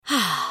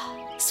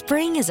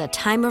Spring is a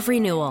time of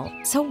renewal,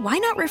 so why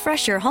not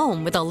refresh your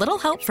home with a little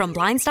help from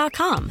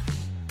Blinds.com?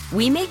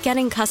 We make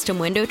getting custom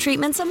window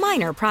treatments a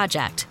minor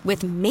project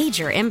with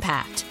major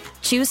impact.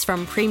 Choose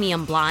from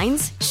premium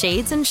blinds,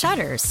 shades, and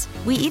shutters.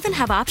 We even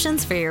have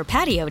options for your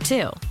patio,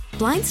 too.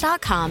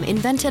 Blinds.com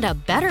invented a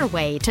better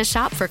way to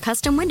shop for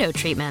custom window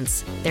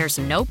treatments. There's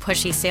no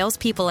pushy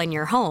salespeople in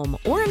your home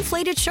or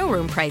inflated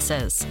showroom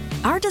prices.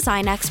 Our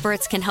design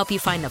experts can help you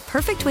find the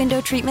perfect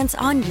window treatments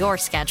on your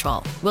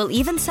schedule. We'll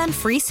even send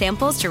free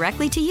samples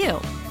directly to you.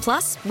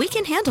 Plus, we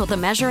can handle the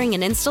measuring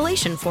and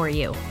installation for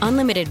you.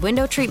 Unlimited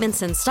window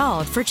treatments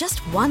installed for just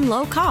one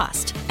low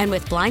cost. And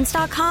with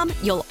Blinds.com,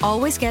 you'll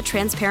always get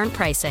transparent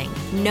pricing.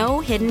 No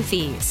hidden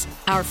fees.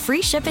 Our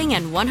free shipping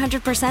and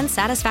 100%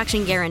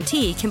 satisfaction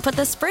guarantee can put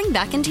the spring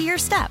back into your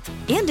step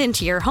and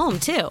into your home,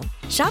 too.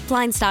 Shop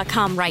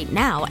Blinds.com right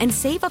now and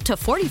save up to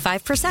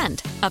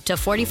 45%. Up to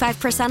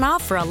 45%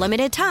 off for a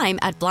limited time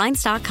at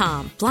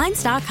Blinds.com.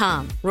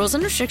 Blinds.com. Rules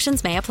and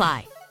restrictions may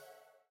apply.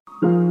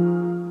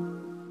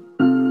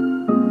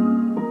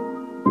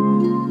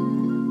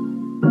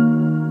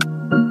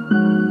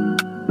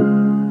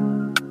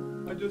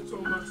 I just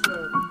told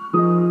myself.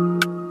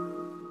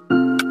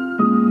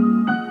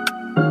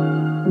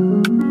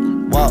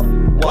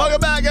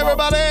 Welcome back,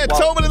 everybody.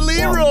 Tobin and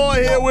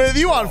Leroy here with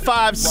you on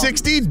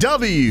 560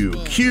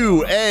 WQAM.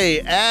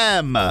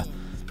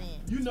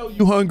 You know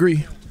you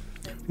hungry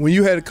when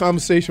you had a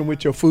conversation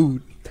with your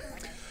food.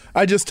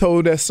 I just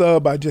told that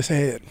sub I just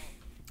had.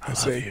 I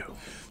said,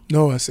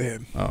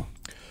 I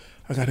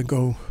got to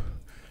go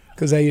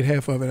because I ate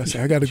half of it. I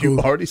said, I got to go. You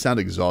already sound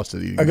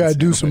exhausted. I got to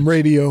do some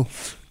radio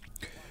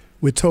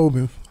with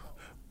Tobin,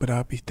 but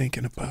I'll be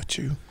thinking about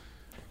you.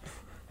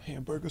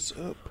 Hamburger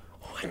sub.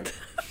 What?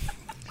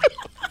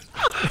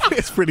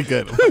 It's pretty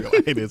good.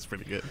 It is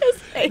pretty good.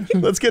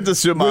 Let's get to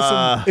some.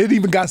 It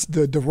even got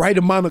the right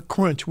amount of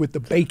crunch with the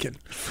bacon.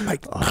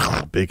 Like,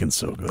 bacon's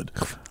so good.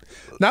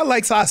 Not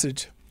like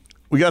sausage.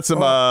 We got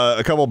some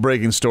a couple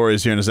breaking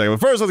stories here in a second.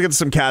 But first, let's get to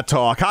some cat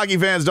talk. Hockey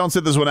fans, don't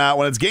sit this one out.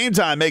 When it's game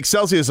time, make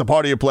Celsius a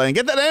part of your play and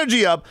get that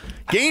energy up.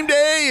 Game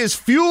day is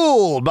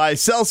fueled by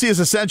Celsius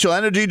Essential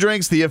Energy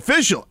Drinks, the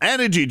official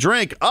energy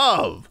drink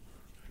of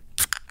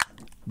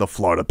the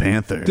Florida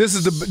Panthers. This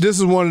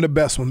is one of the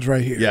best ones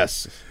right here.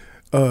 Yes.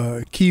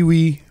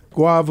 Kiwi,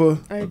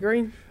 guava. I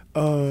agree.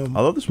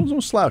 Although this one's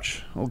no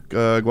slouch.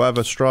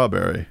 Guava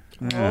strawberry.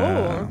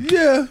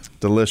 Yeah.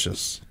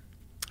 Delicious.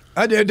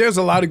 There's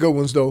a lot of good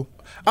ones, though.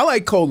 I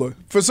like cola.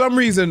 For some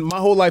reason, my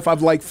whole life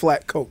I've liked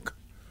flat Coke.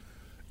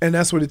 And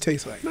that's what it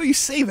tastes like. No, you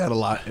say that a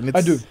lot. And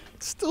I do.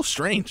 It's still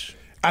strange.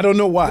 I don't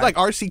know why. You like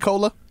RC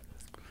Cola?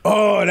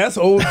 Oh, that's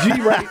OG,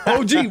 right?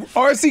 OG.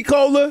 RC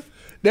Cola.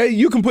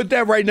 You can put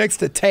that right next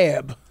to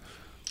Tab.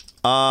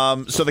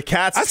 So the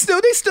Cats...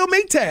 They still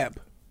make Tab.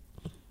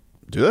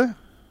 Do they?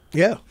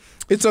 Yeah.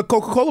 It's a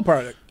Coca-Cola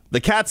product. The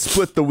Cats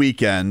split the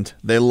weekend.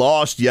 They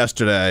lost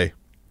yesterday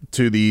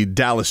to the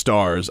Dallas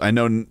Stars. I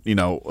know,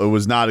 it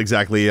was not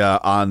exactly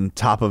on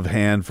top of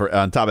head for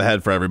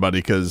everybody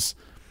because,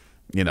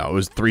 it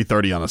was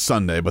 3:30 on a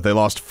Sunday, but they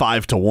lost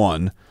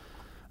 5-1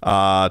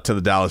 to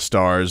the Dallas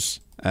Stars,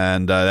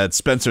 and that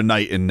Spencer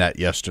Knight in net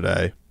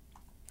yesterday.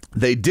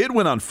 They did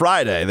win on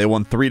Friday. They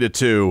won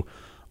 3-2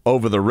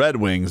 over the Red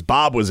Wings.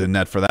 Bob was in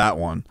net for that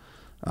one.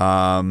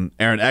 Aaron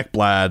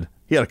Ekblad,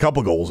 he had a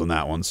couple goals in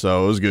that one,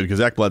 so it was good because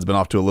Ekblad's been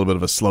off to a little bit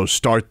of a slow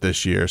start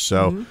this year.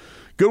 So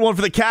good one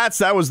for the Cats.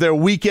 That was their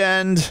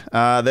weekend.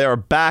 They are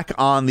back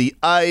on the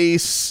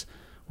ice.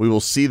 We will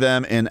see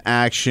them in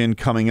action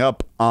coming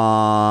up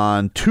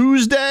on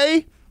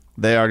Tuesday.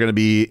 They are going to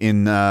be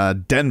in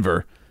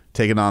Denver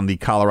taking on the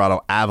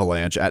Colorado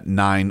Avalanche at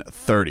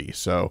 9:30.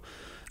 So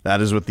that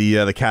is what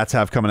the Cats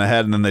have coming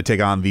ahead, and then they take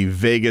on the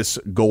Vegas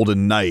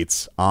Golden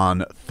Knights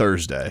on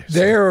Thursday.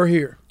 There or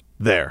here?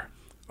 There.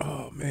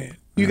 Oh, man.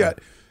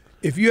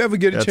 If you ever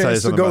get a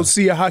chance to go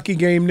see a hockey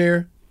game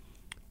there,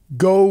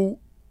 go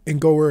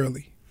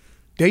early.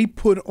 They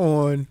put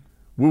on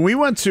when we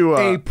went to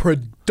a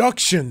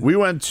production. We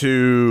went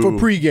to for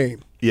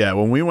pregame. Yeah,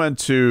 when we went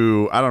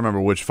to, I don't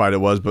remember which fight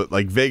it was, but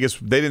like Vegas,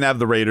 they didn't have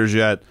the Raiders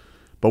yet,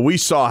 but we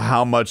saw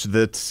how much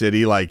the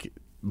city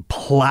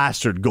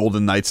plastered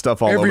Golden Knights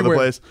stuff all over the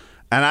place.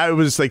 And I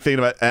was thinking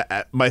about,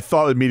 my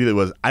thought immediately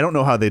was, I don't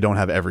know how they don't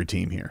have every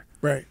team here.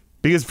 Right.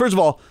 Because first of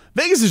all,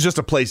 Vegas is just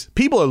a place,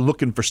 people are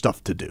looking for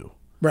stuff to do.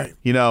 Right.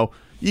 You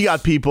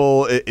got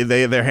people,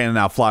 they're handing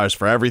out flyers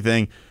for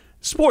everything.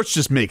 Sports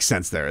just makes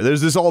sense there.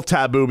 There's this all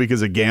taboo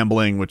because of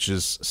gambling, which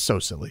is so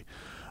silly.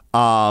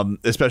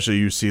 Especially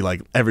you see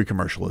every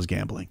commercial is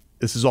gambling.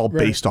 This is all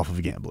based off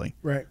of gambling.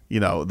 Right.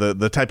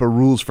 The type of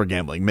rules for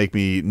gambling make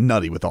me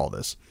nutty with all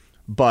this.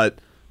 But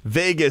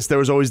Vegas, there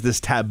was always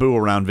this taboo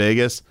around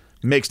Vegas.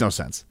 Makes no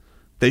sense.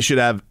 They should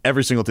have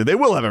every single team. They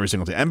will have every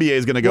single team. NBA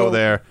is going to go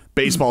there.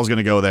 Baseball is going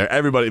to go there.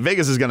 Everybody.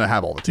 Vegas is going to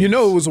have all the teams. It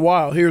was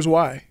wild. Here's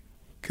why.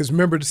 Because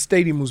remember, the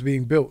stadium was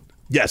being built.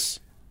 Yes.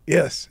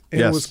 Yes.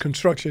 And it was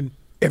construction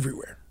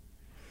everywhere.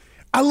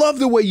 I love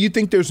the way you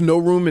think there's no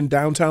room in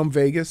downtown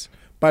Vegas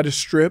by the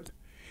Strip,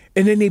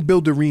 and then they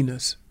build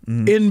arenas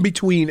in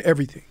between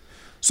everything.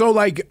 So,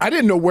 like, I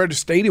didn't know where the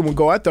stadium would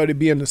go. I thought it'd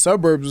be in the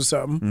suburbs or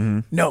something.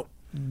 Mm-hmm. No,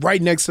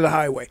 right next to the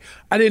highway.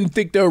 I didn't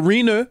think the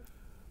arena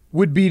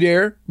would be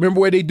there.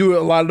 Remember where they do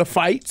a lot of the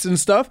fights and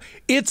stuff?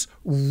 It's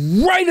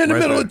right in the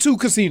middle there. of two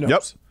casinos.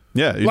 Yep.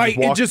 Yeah. You Like,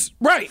 walk. it just,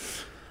 right.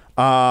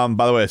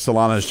 By the way,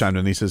 Solana has chimed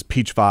in. He says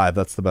Peach Vibe.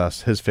 That's the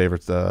best. His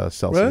favorite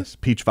Celsius.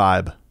 What? Peach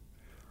Vibe.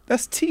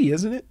 That's tea,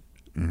 isn't it?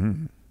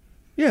 Mm-hmm.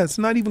 Yeah, it's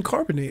not even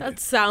carbonated. That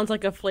sounds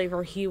like a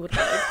flavor he would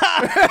like. Peach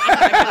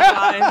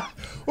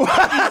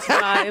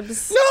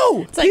vibes.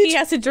 No! It's like he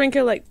has to drink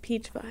it like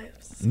peach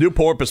vibes. New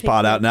porpoise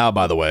pod out now,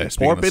 by the way.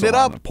 Porping it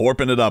up.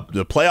 Porping it up.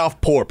 The playoff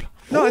porp.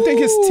 No, I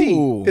think it's tea.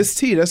 Ooh. It's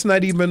tea. That's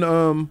not even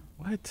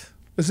What?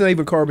 it's not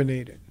even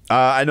carbonated.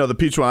 I know the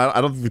peach one.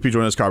 I don't think the peach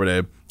one is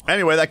carbonated.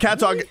 Anyway, that Cat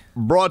Talk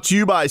brought to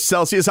you by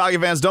Celsius. Hockey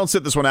fans, don't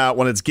sit this one out.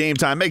 When it's game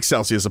time, make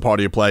Celsius a part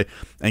of your play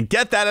and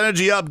get that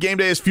energy up. Game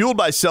day is fueled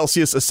by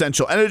Celsius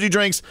Essential Energy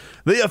Drinks,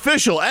 the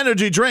official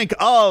energy drink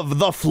of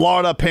the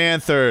Florida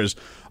Panthers.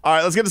 All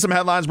right, let's get to some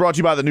headlines brought to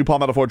you by the new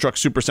Palmetto Ford Truck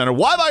Supercenter.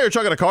 Why buy your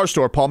truck at a car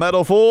store?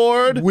 Palmetto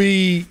Ford.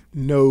 We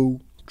know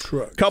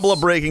trucks. Couple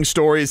of breaking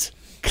stories.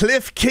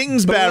 Cliff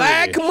Kingsbury.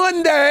 Black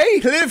Monday.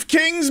 Cliff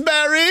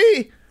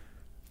Kingsbury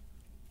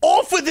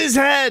off with his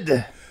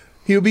head.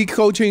 He'll be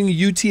coaching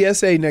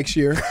UTSA next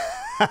year.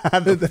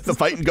 The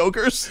Fighting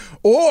Gokers.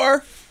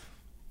 Or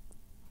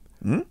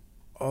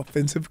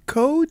offensive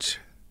coach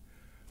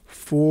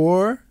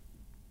for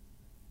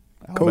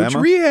Coach Alabama?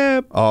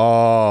 Rehab.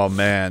 Oh,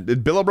 man.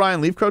 Did Bill O'Brien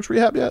leave Coach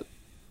Rehab yet?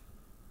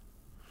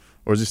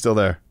 Or is he still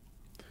there?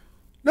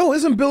 No,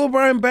 isn't Bill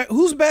O'Brien back?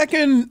 Who's back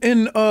in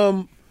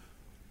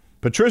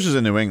Patricia's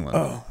in New England.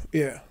 Oh,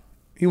 yeah.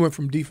 He went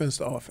from defense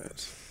to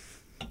offense.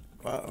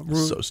 Wow,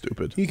 So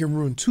stupid. He can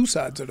ruin two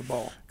sides of the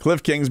ball.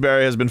 Cliff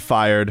Kingsbury has been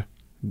fired.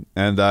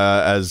 And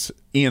as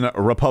Ian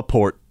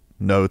Rappaport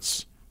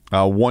notes,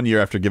 1 year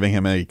after giving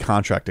him a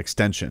contract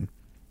extension,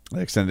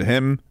 they extended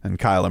him and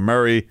Kyler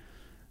Murray.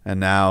 And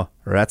now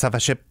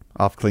Ratzafaship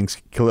off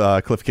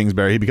Cliff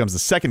Kingsbury. He becomes the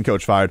second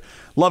coach fired.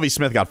 Lovie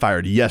Smith got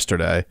fired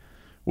yesterday,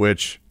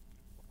 which,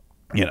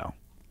 you know,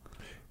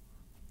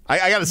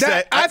 I gotta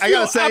say,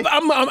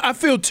 I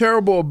feel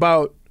terrible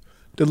about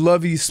the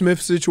Lovie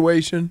Smith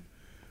situation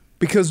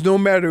because no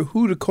matter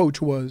who the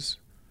coach was,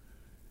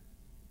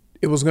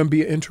 it was going to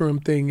be an interim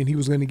thing and he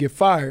was going to get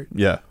fired.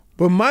 yeah.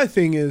 But my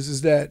thing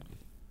is that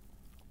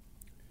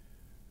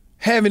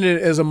having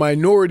it as a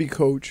minority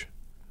coach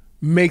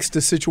makes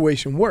the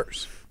situation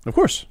worse. Of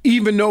course.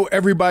 Even though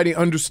everybody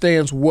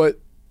understands what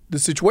the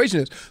situation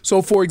is.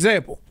 So, for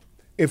example,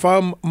 if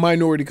I'm a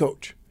minority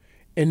coach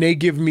and they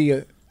give me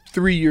a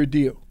 3-year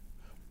deal,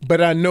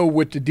 but I know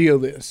what the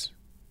deal is,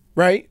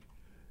 right?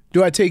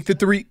 Do I take the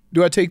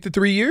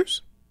 3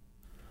 years?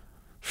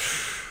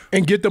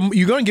 And get them?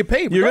 You're going to get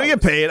paid. You're going to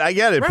get paid. I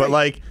get it. Right. But,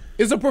 like,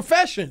 it's a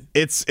profession.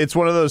 it's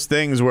one of those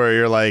things where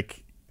you're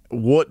like,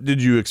 what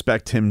did you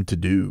expect him to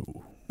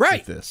do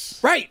Right. with this?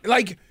 Right.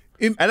 Like,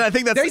 And I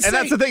think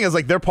that's the thing is,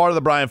 like, they're part of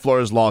the Brian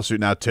Flores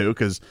lawsuit now too,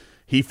 because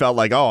he felt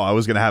like, oh, I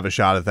was going to have a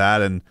shot at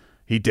that, and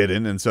he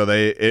didn't, and so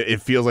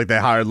it feels like they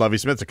hired Lovie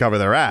Smith to cover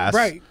their ass.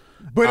 Right.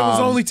 But it was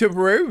only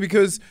temporary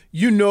because,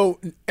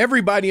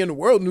 everybody in the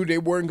world knew they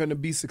weren't going to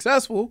be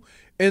successful.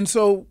 And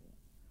so,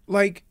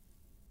 like,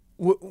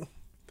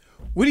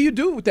 what do you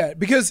do with that?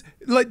 Because,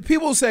 like,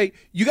 people say,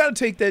 you got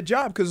to take that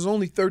job because there's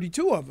only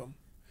 32 of them.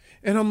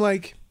 And I'm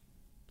like,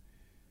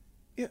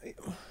 yeah,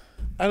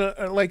 I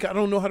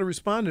don't know how to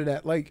respond to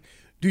that. Like,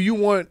 do you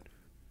want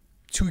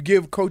to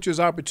give coaches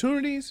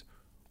opportunities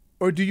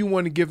or do you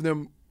want to give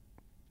them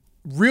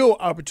real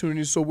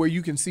opportunities so where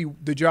you can see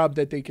the job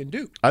that they can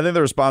do? I think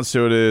the response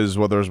to it is,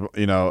 well, there's,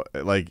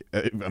 like,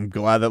 I'm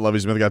glad that Lovie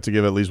Smith got to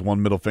give at least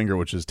one middle finger,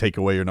 which is take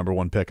away your number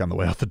one pick on the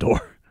way out the door.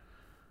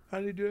 How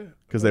do they do that?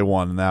 Because they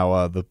won.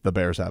 Now the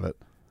Bears have it.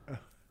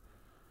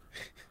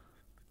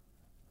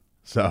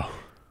 So.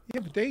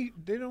 Yeah, but they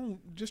don't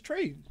just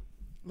trade.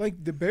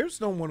 Like, the Bears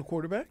don't want a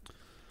quarterback.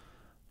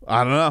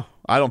 I don't know.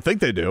 I don't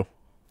think they do.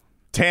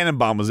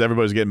 Tannenbaum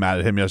everybody's getting mad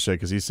at him yesterday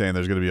because he's saying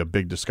there's going to be a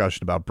big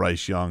discussion about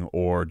Bryce Young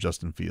or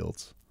Justin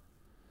Fields.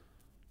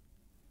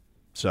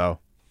 So,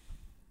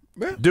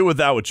 Yeah. do with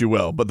that what you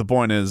will. But the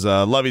point is,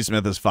 Lovie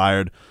Smith is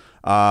fired.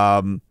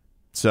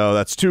 So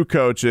that's 2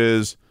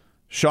 coaches.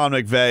 Sean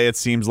McVay, it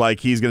seems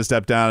like he's going to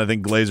step down. I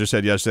think Glazer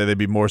said yesterday they'd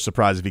be more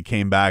surprised if he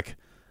came back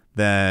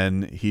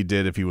than he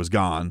did if he was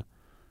gone.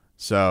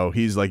 So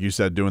he's, like you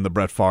said, doing the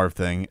Brett Favre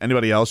thing.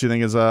 Anybody else you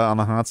think is on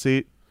the hot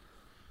seat?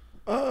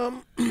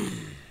 Um,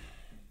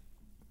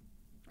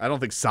 I don't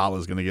think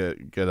Salah's going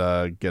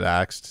to get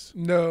axed.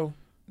 No.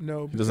 He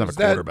doesn't have a because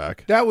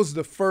quarterback. That was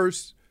the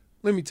first.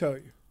 Let me tell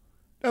you,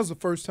 that was the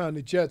first time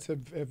the Jets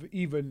have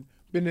even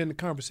been in the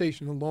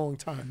conversation in a long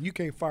time. You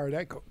can't fire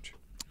that coach.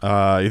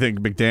 You think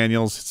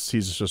McDaniels?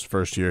 He's just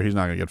first year. He's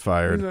not going to get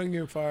fired. He's not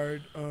getting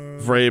fired.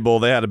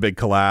 Vrabel, they had a big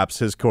collapse.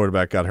 His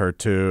quarterback got hurt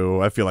too.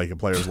 I feel like the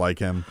players like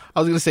him. I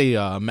was going to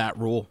say Matt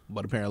Rule,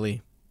 but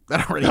apparently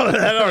that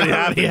already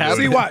happened.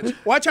 See,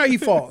 watch how he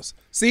falls.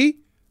 See,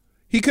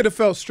 he could have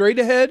fell straight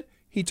ahead.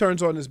 He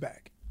turns on his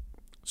back.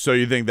 So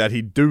you think that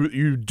you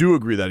do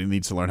agree that he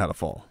needs to learn how to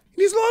fall?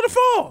 He needs to learn to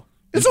fall.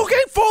 It's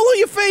okay. Fall on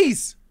your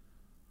face.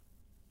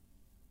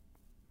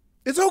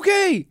 It's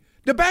okay.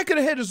 The back of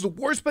the head is the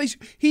worst place.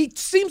 He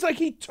seems like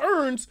he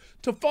turns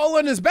to fall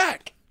on his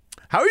back.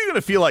 How are you going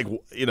to feel like,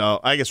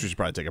 I guess we should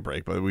probably take a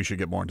break, but we should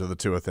get more into the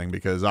Tua thing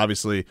because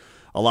obviously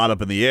a lot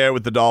up in the air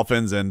with the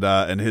Dolphins and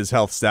his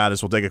health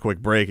status. We'll take a quick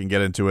break and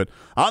get into it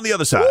on the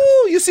other side.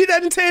 Ooh, you see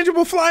that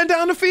intangible flying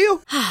down the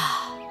field?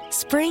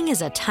 Spring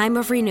is a time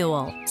of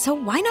renewal, so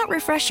why not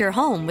refresh your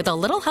home with a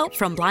little help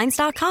from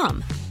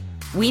Blinds.com?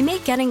 We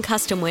make getting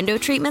custom window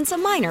treatments a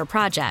minor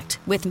project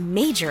with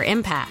major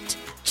impact.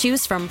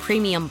 Choose from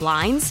premium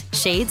blinds,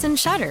 shades, and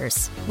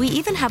shutters. We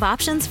even have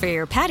options for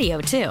your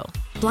patio, too.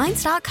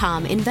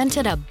 Blinds.com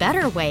invented a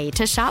better way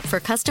to shop for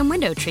custom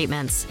window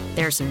treatments.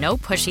 There's no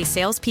pushy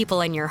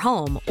salespeople in your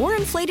home or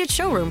inflated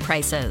showroom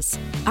prices.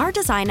 Our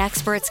design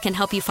experts can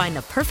help you find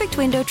the perfect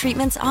window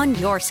treatments on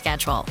your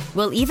schedule.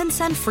 We'll even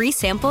send free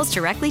samples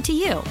directly to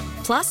you.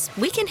 Plus,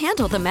 we can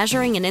handle the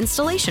measuring and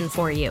installation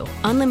for you.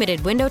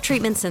 Unlimited window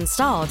treatments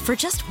installed for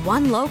just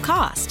one low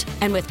cost.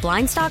 And with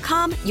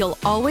Blinds.com, you'll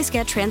always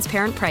get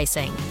transparent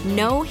pricing.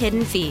 No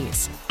hidden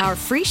fees. Our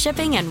free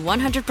shipping and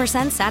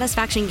 100%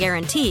 satisfaction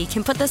guarantee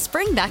can put the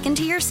spring back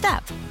into your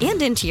step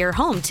and into your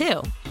home,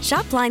 too.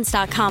 Shop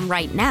Blinds.com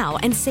right now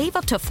and save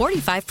up to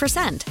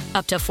 45%.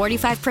 Up to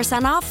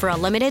 45% off for a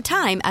limited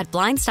time at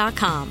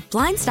Blinds.com.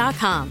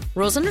 Blinds.com.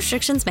 Rules and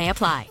restrictions may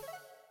apply.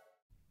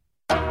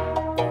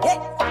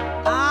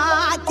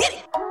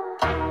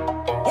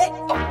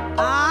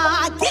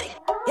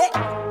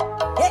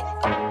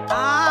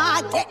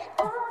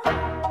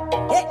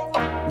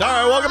 All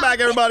right, welcome back,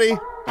 everybody.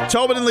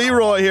 Tobin and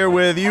Leroy here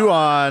with you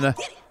on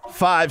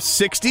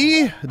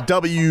 560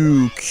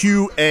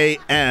 WQAM.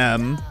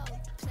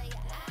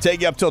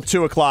 Take you up till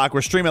 2 o'clock.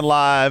 We're streaming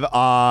live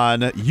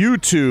on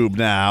YouTube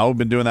now. We've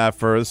been doing that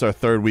this is our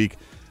third week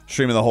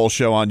streaming the whole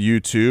show on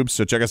YouTube.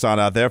 So check us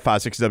out there,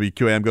 560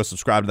 WQAM. Go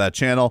subscribe to that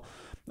channel.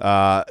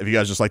 If you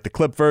guys just like the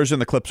clip version,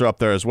 the clips are up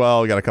there as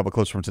well. We got a couple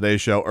clips from today's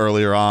show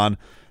earlier on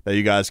that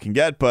you guys can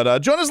get. But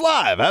join us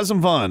live. Have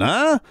some fun,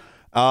 huh?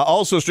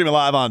 Also streaming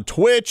live on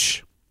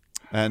Twitch.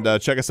 And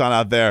check us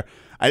out there.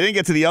 I didn't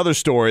get to the other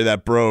story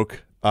that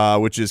broke,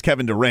 which is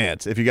Kevin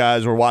Durant. If you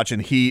guys were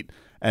watching Heat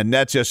and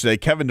Nets yesterday,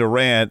 Kevin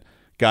Durant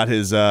got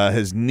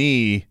his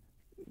knee,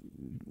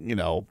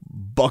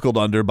 buckled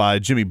under by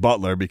Jimmy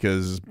Butler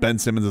because Ben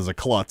Simmons is a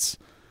klutz.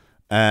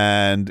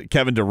 And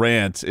Kevin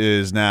Durant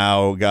is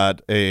now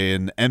got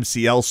an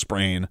MCL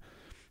sprain,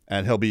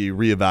 and he'll be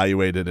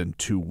reevaluated in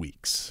 2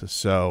 weeks.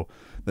 So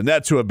the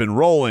Nets, who have been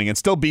rolling and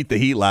still beat the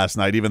Heat last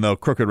night, even though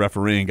crooked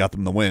refereeing got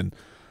them the win,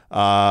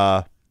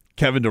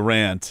 Kevin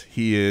Durant,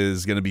 he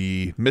is going to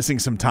be missing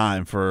some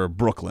time for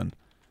Brooklyn.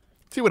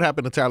 See what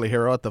happened to Tyler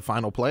Hero at the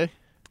final play?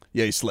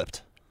 Yeah, he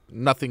slipped.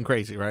 Nothing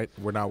crazy, right?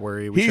 We're not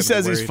worried. He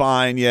says he's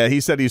fine. Yeah,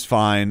 he said he's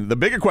fine. The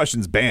bigger question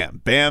is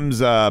Bam.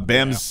 Bam's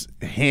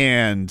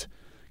hand,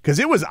 because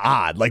it was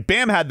odd. Like,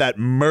 Bam had that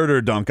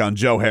murder dunk on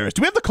Joe Harris.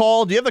 Do we have the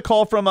call? Do you have the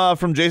call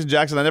from Jason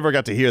Jackson? I never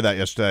got to hear that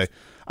yesterday.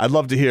 I'd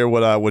love to hear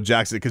what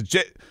Jackson,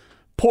 because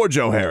poor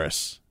Joe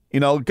Harris.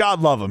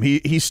 God love him.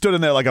 He stood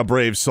in there like a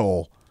brave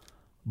soul.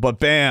 But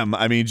Bam,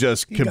 I mean,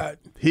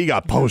 he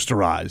got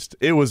posterized.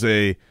 It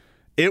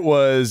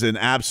was an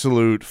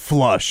absolute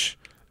flush.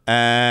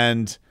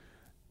 And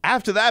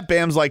after that,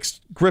 Bam's like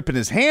gripping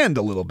his hand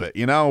a little bit,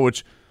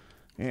 which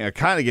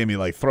kind of gave me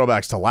like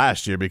throwbacks to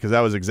last year, because that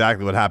was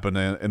exactly what happened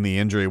in the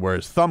injury where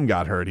his thumb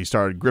got hurt. He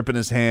started gripping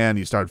his hand,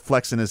 he started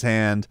flexing his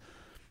hand,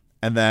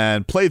 and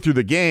then played through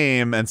the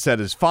game and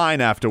said it's fine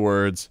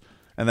afterwards,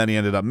 and then he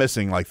ended up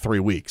missing like 3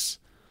 weeks.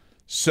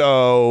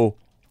 So,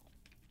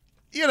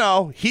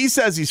 he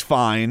says he's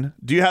fine.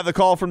 Do you have the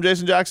call from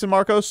Jason Jackson,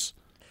 Marcos?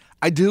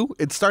 I do.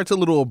 It starts a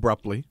little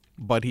abruptly,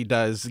 but he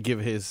does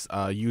give his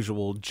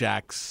usual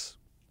Jax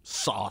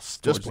sauce.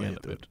 Just play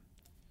it, dude.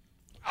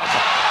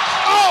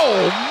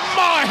 Oh,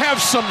 my,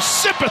 have some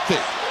sympathy,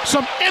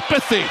 some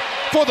empathy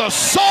for the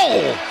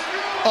soul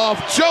of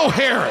Joe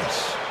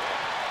Harris.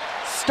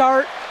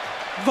 Start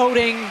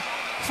voting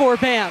for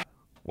Bam.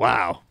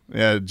 Wow.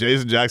 Yeah,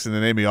 Jason Jackson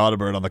and Amy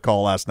Audibert on the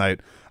call last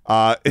night.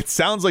 It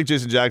sounds like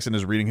Jason Jackson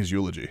is reading his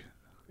eulogy.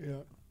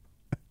 Yeah.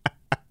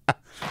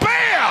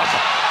 Bam!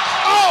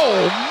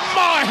 Oh,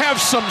 my,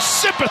 have some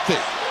sympathy,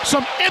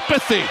 some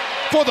empathy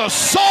for the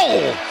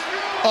soul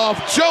of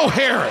Joe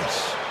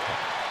Harris.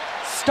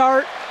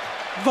 Start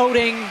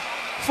voting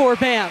for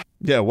Bam.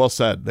 Yeah, well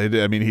said.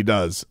 He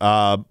does.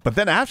 But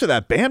then after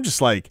that, Bam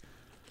just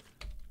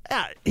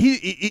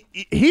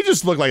he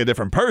just looked like a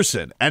different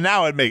person. And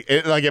now it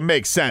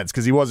makes sense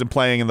because he wasn't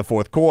playing in the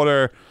fourth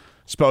quarter.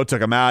 Spo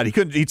took him out.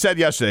 He said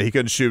yesterday he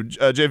couldn't shoot.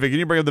 JV, can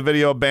you bring up the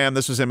video of Bam?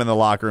 This was him in the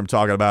locker room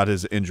talking about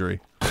his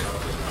injury.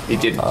 He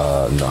didn't.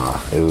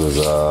 Nah. It was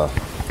I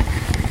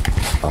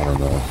don't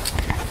know,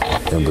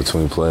 in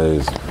between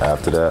plays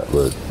after that.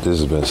 But this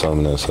has been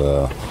something that's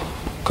a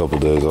couple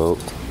days old.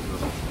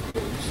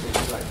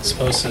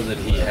 Spo said that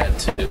he had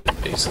to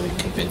basically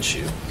convince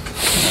you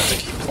not to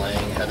keep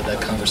playing. How did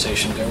that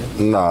conversation go?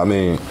 Nah, I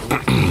mean,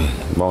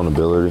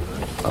 vulnerability.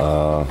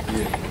 I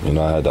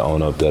had to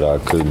own up that I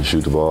couldn't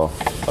shoot the ball,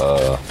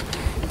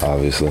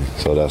 obviously.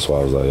 So that's why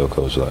I was like, yo,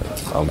 coach, like,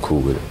 I'm cool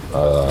with it.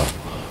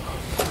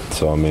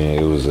 So, I mean,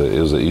 it was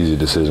an easy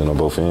decision on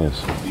both ends.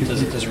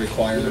 Does it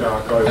require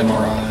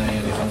MRI,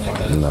 anything like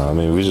that? Nah, I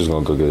mean, we're just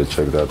going to go get it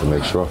checked out to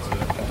make sure.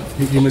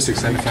 You missed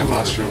extended time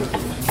last year.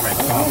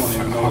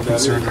 How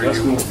concerned are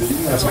you?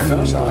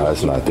 Nah,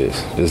 it's not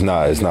this. It's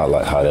not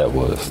like how that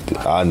was.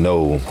 I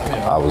know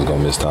I was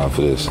gonna miss time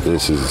for this.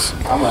 This is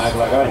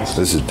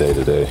day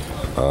to day.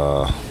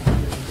 Call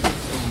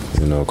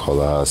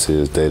it how I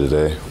see it, day to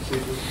day.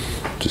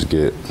 Just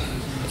get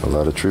a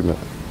lot of treatment.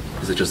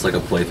 Is it just like a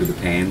play through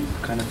the pain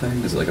kind of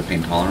thing? Is it like a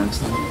pain tolerance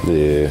thing?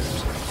 Yeah,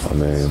 I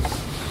mean,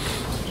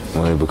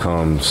 when it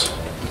becomes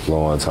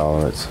low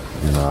tolerance,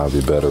 I'll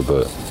be better,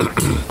 but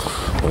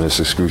when it's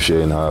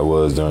excruciating how it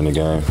was during the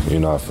game,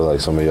 I feel like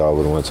some of y'all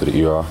would have went to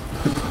the ER.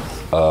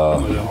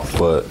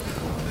 But,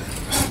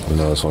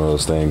 it's one of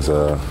those things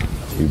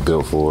you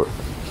built for it.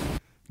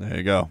 There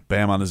you go.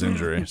 Bam on his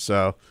injury.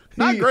 So,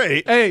 not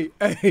great. Hey,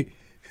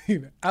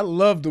 I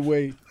love the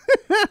way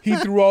he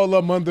threw all of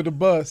them under the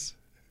bus.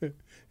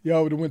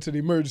 Y'all would have went to the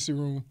emergency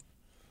room.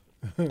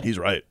 He's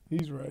right.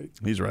 He's right.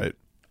 He's right.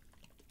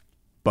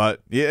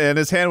 But, yeah, and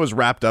his hand was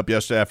wrapped up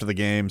yesterday after the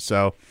game,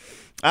 so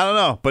I don't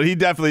know. But he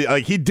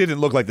definitely, he didn't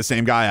look like the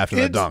same guy after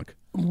that dunk.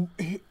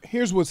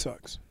 Here's what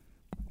sucks.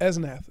 As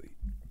an athlete,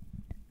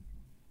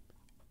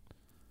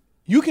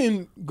 you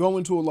can go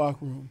into a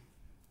locker room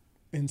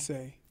and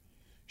say,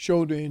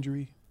 shoulder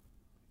injury,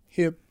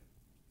 hip,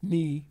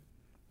 knee,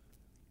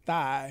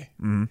 thigh,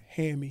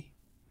 hammy,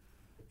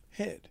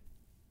 head,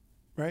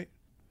 right?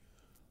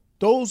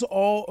 Those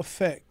all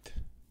affect,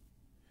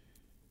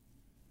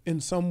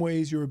 in some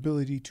ways, your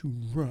ability to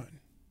run.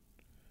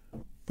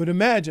 But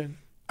imagine,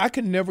 I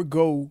could never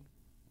go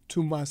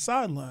to my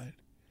sideline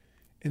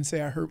and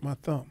say I hurt my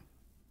thumb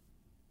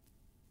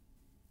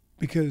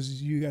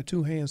because you got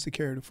two hands to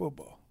carry the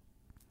football,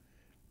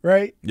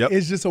 right? Yep.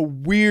 It's just a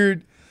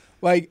weird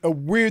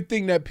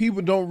thing that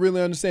people don't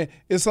really understand.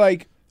 It's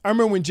like, I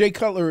remember when Jay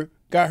Cutler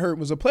got hurt. It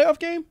was a playoff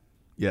game?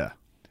 Yeah.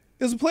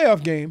 It was a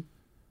playoff game,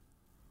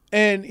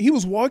 and he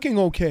was walking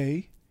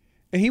okay,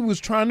 and he was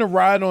trying to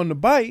ride on the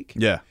bike.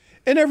 Yeah.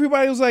 And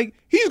everybody was like,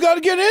 he's got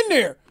to get in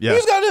there. Yeah.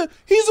 What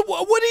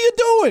are you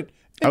doing?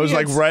 And I was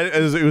like,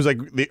 it was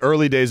like the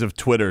early days of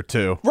Twitter,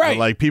 too. Right.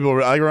 Like,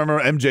 I remember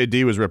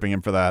MJD was ripping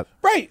him for that.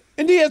 Right.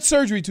 And he had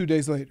surgery 2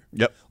 days later.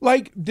 Yep.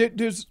 Like,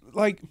 there's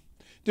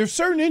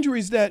certain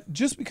injuries that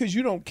just because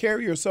you don't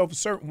carry yourself a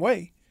certain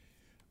way,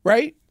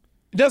 right,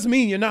 it doesn't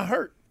mean you're not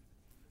hurt.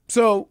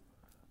 So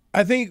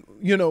I think,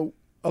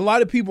 a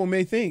lot of people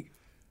may think,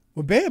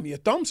 well, bam, your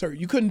thumb's hurt.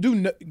 You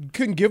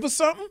couldn't give us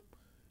something?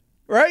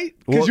 Right?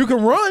 Because you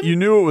can run. You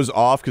knew it was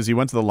off because he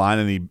went to the line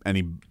and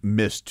he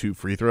missed 2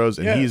 free throws,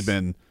 and he's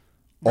been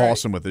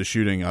awesome with his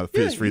shooting,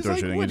 his free throw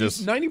shooting. What,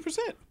 just 90%.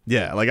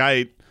 Yeah,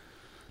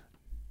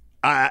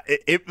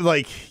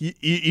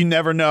 you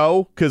never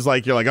know because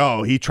you're like,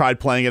 oh, he tried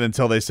playing it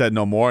until they said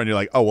no more, and you're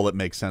like, oh, well, it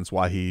makes sense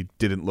why he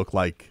didn't look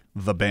like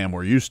the Bam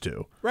we're used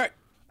to. Right.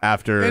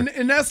 After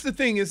and that's the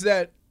thing is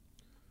that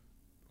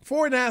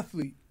for an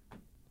athlete,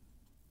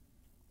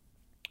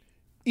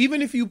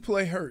 even if you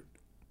play hurt,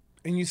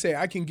 and you say,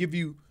 I can give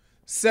you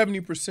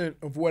 70%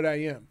 of what I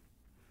am,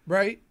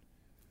 right?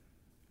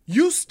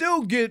 You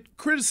still get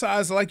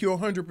criticized like you're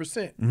 100%.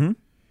 Mm-hmm.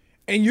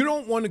 And you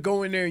don't want to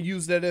go in there and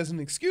use that as an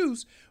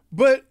excuse.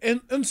 But,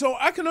 and so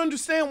I can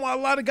understand why a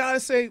lot of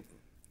guys say,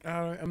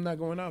 I'm not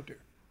going out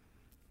there,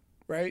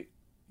 right?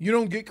 You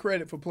don't get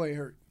credit for playing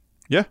hurt.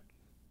 Yeah.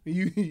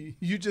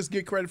 You just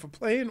get credit for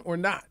playing or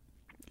not.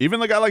 Even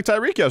the guy like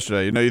Tyreek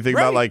yesterday, you think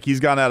about he's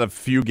gone out a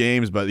few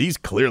games, but he's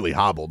clearly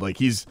hobbled.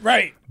 He's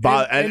right.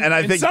 And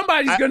I think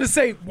somebody's going to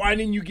say, "Why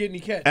didn't you get any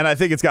catch?" And I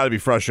think it's got to be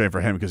frustrating for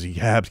him because he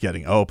kept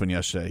getting open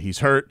yesterday. He's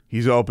hurt.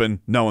 He's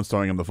open. No one's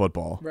throwing him the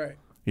football. Right.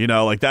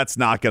 That's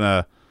not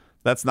gonna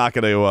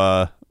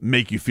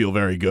make you feel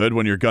very good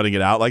when you're gutting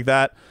it out like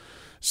that.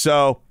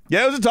 So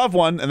yeah, it was a tough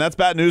one, and that's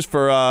bad news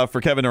for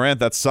Kevin Durant.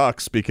 That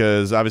sucks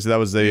because obviously that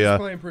was he was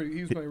playing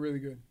really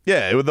good.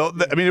 Yeah, it was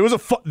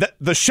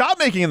the shot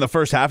making in the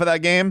first half of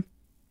that game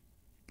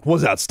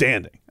was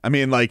outstanding. I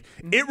mean,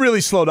 it really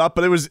slowed up,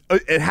 but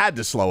it had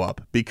to slow up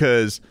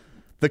because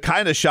the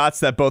kind of shots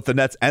that both the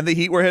Nets and the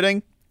Heat were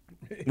hitting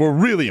were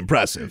really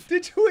impressive.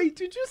 Did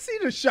you see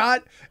the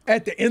shot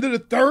at the end of the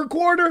third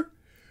quarter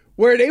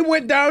where they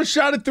went down,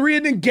 shot a 3,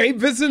 and then Gabe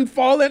Vincent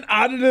falling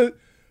out of the.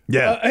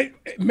 Yeah.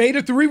 Made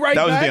a 3 right back.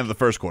 That was at the end of the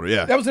first quarter,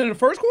 yeah. That was in the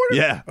first quarter?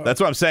 Yeah, that's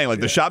what I'm saying.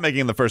 The shot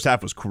making in the first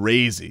half was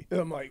crazy.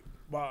 I'm like,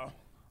 wow.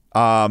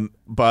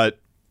 But,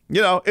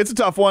 it's a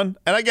tough one.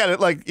 And I get it.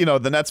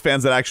 The Nets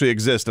fans that actually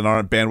exist and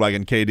aren't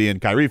bandwagon KD and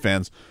Kyrie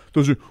fans,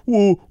 they'll say,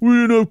 well, we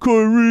didn't have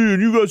Kyrie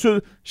and you guys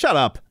said, shut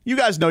up. You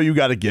guys know you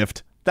got a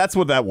gift. That's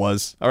what that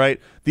was, all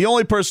right? The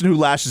only person who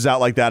lashes out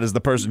like that is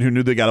the person who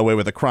knew they got away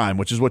with a crime,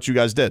 which is what you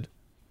guys did.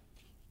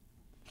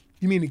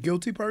 You mean a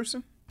guilty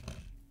person?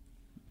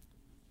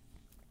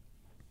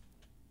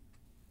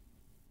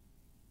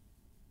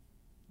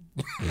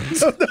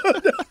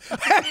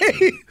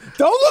 Hey,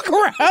 don't look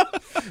around.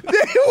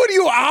 What are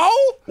you,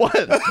 owl?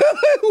 What?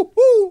 Ooh,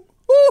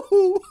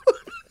 ooh.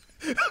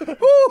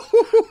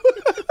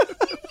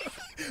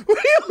 What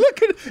are you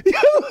looking?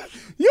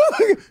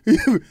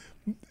 You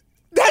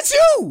that's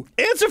you.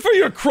 Answer for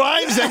your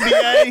crimes,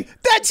 NBA.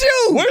 That's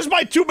you. Where's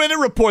my 2-minute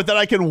report that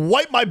I can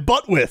wipe my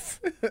butt with?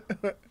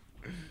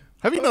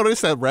 Have you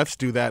noticed that refs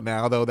do that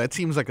now, though? That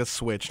seems like a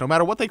switch. No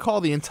matter what they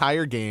call the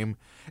entire game,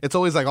 it's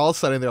always like all of a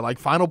sudden they're like,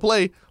 final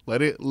play,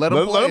 let him play.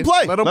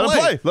 Let him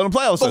play.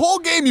 The whole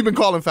game you've been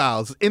calling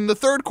fouls. In the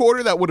third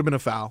quarter, that would have been a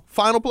foul.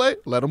 Final play,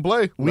 let him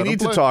play. We need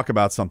to talk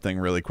about something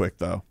really quick,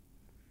 though.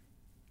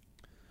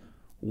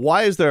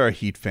 Why is there a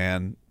Heat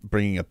fan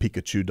bringing a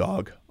Pikachu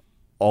dog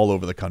all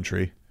over the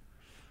country?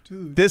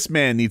 Dude. This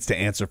man needs to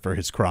answer for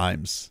his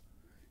crimes.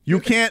 You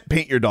can't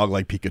paint your dog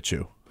like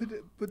Pikachu.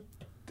 But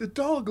the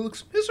dog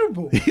looks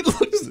miserable. He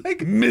looks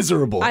like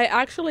miserable. I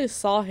actually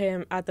saw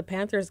him at the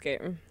Panthers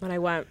game when I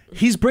went.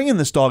 He's bringing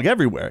this dog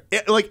everywhere.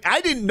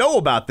 I didn't know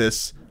about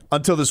this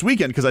until this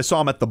weekend because I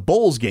saw him at the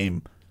Bulls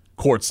game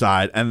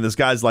courtside, and this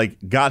guy's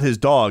got his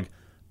dog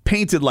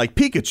painted like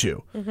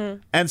Pikachu.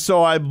 Mm-hmm. And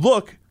so I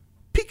look,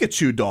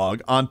 Pikachu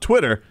dog on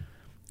Twitter,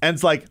 and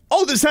it's like,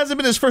 oh, this hasn't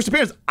been his first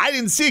appearance. I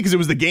didn't see it because it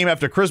was the game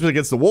after Christmas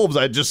against the Wolves.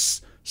 I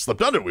just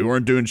slipped under it. We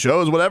weren't doing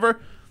shows,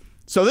 whatever.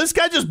 So this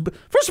guy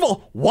first of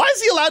all, why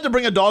is he allowed to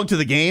bring a dog to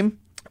the game?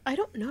 I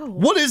don't know.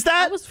 What is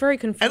that? I was very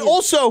confused. And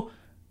also,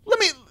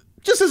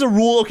 just as a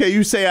rule, okay,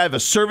 you say I have a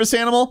service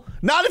animal.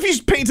 Not if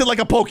he's painted like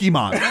a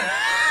Pokemon.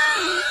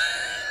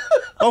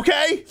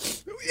 Okay?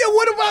 Yeah,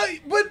 what about,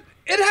 but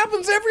it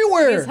happens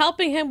everywhere. He's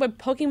helping him with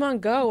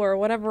Pokemon Go or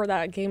whatever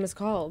that game is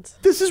called.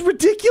 This is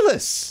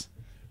ridiculous.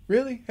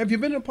 Really? Have you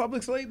been in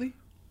Publix lately?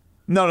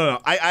 No.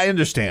 I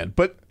understand,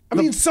 but I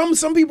mean,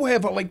 some people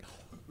have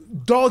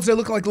dogs that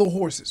look like little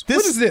horses.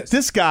 What is this?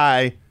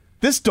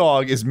 This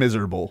dog is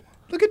miserable.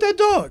 Look at that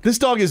dog. This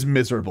dog is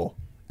miserable.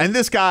 And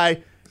this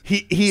guy,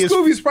 he is...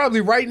 Scooby's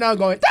probably right now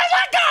going, that's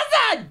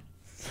my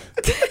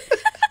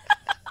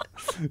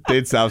cousin!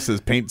 Dade South says,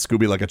 paint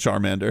Scooby like a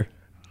Charmander.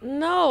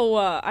 No.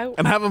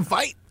 And have him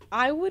fight.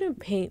 I wouldn't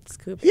paint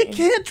Scooby. You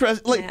can't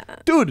dress...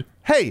 Dude,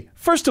 hey,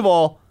 first of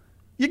all,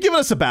 you're giving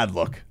us a bad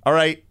look, all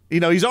right?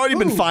 He's already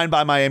been fined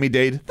by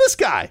Miami-Dade. This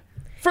guy...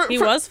 He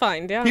was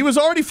fined, yeah. He was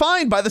already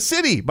fined by the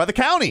city, by the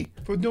county.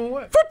 For doing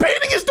what? For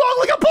painting his dog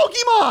like a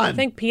Pokemon! I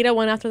think PETA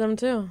went after them,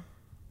 too.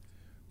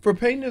 For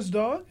painting his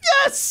dog?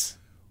 Yes!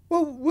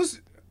 Well,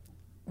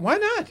 why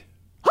not?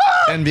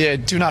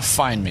 NBA, do not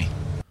find me.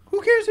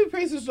 Who cares who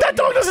paints his dog? That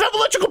dog doesn't have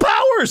electrical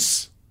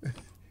powers!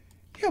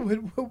 Yeah,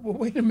 but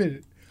wait a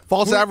minute.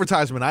 False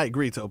advertisement. I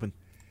agree, Tobin.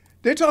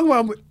 They're talking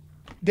about...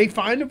 They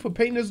fined him for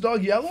painting his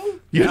dog yellow?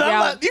 You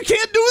can't do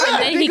that.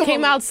 And then he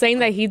came out saying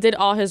that he did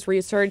all his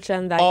research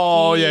and that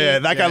yeah.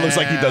 That guy looks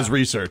like he does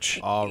research.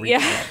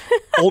 Yeah.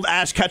 Old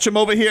Ash Ketchum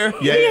over here?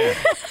 Yeah.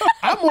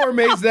 I'm more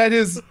amazed that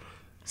his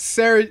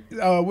Sally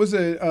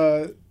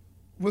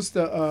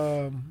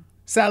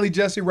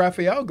Jesse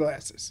Raphael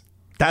glasses.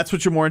 That's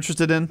what you're more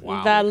interested in?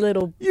 Wow. That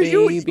little baby.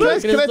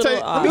 Can I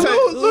tell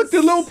you? Look,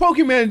 the little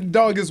Pokemon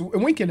dog is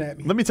winking at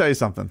me. Let me tell you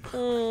something.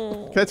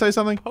 Can I tell you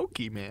something?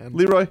 Pokemon.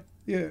 Leroy?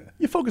 Yeah.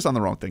 You focus on the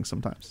wrong things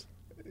sometimes.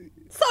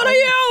 So do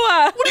you!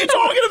 What are you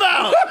talking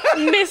about?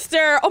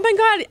 Mr. Oh my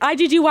God,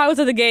 IGGY was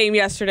at the game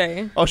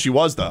yesterday. Oh, she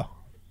was, though.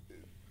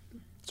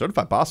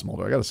 Certified boss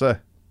molder, I gotta say.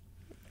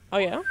 Oh,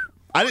 yeah?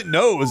 I didn't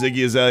know it was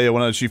Iggy Azalea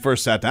when she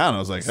first sat down. I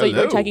was like, so hello.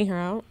 you were checking her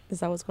out? Is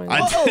that what's going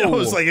on? I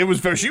was like,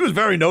 she was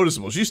very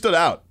noticeable. She stood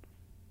out.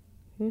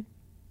 I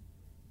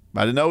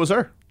didn't know it was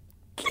her.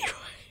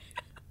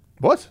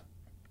 What?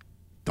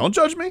 Don't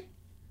judge me.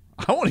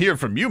 I want to hear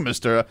from you,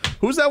 mister.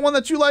 Who's that one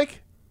that you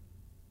like?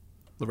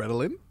 Loretta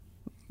Lynn?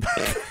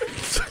 Point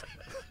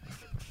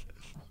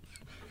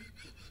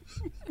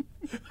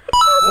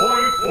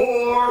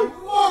for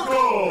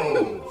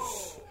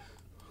Muggles!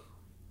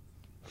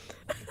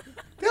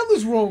 The hell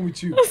is wrong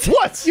with you?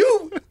 What?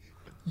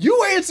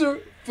 You answer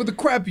for the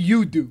crap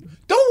you do.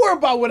 Don't worry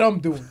about what I'm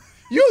doing.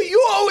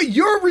 You always,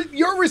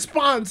 your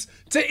response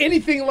to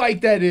anything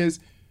like that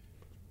is,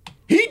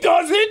 he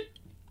doesn't.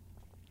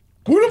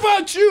 What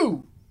about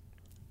you?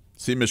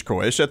 See Miss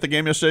Croatia at the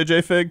game yesterday,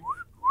 J-Fig?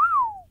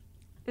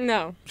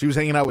 No. She was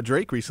hanging out with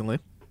Drake recently.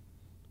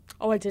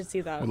 Oh, I did see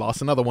that. We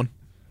lost another one.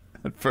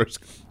 At first,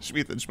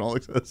 Schmeeth and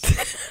Schmolik says.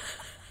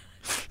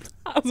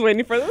 I was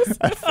waiting for this.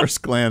 At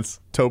first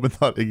glance, Tobin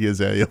thought Iggy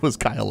Azalea was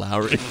Kyle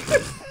Lowry.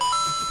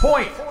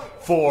 Point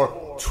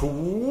for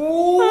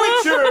Twitter!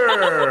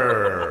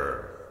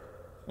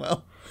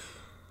 Well.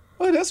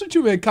 Oh, that's what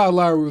you meant Kyle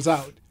Lowry was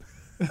out.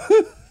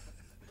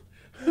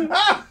 I'm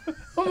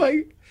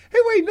like, hey,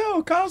 wait,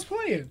 no, Kyle's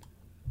playing.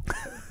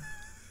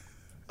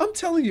 I'm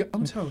telling you.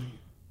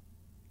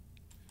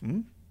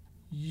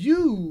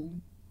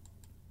 You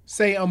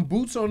say I'm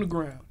boots on the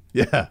ground.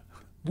 Yeah.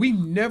 We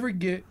never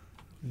get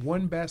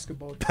one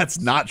basketball. That's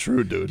not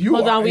true, dude.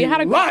 Hold on, we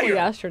had a liar. couple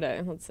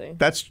yesterday. Let's see.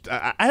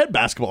 I had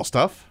basketball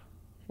stuff.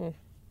 What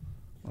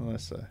did I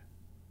say?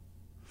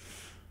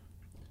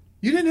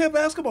 You didn't have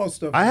basketball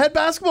stuff. I had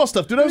basketball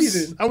stuff, dude. No, you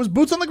didn't. I was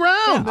boots on the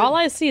ground. All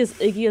I see is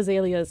Iggy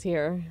Azalea's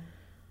here.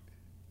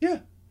 Yeah.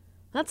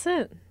 That's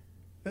it.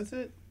 That's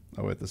it.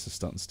 Oh, wait. This is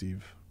Stunt and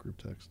Steve group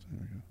text.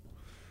 There we go.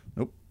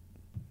 Nope.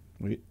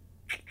 Wait.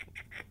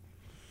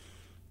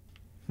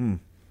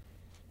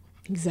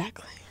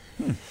 Exactly.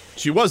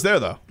 She was there,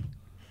 though.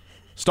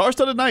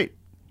 Star-studded night.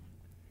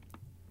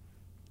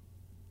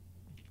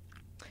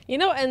 You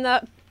know, in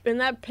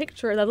that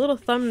picture, that little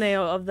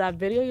thumbnail of that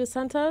video you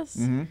sent us,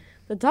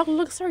 the dog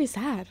looks very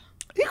sad.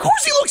 Of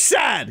course he looks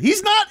sad.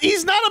 He's not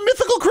a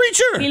mythical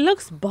creature. He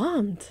looks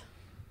bummed.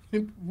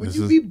 Would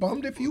you be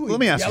bummed if you were Let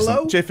me ask you yellow?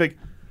 something. J-Fig,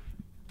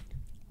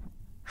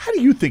 how do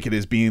you think it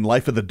is being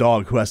life of the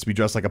dog who has to be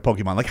dressed like a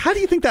Pokemon? Like, how do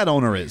you think that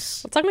owner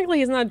is? Well, technically,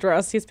 he's not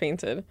dressed. He's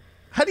painted.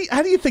 How do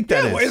you think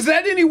that is? Is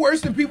that any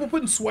worse than people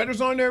putting sweaters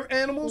on their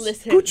animals?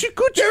 Listen. Gucci.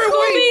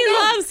 Scooby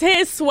loves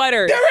his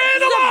sweaters. They're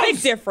animals. There's a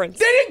big difference.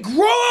 They didn't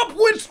grow up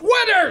with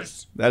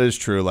sweaters. That is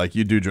true. Like,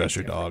 you do dress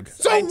your dog.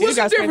 So I do what's the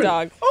dress my difference?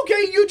 dog.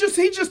 Okay,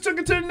 he just took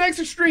it to the next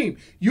extreme.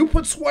 You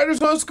put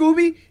sweaters on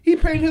Scooby. He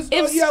painted his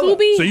dog If yellow.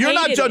 Scooby So you're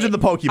not hated judging it, the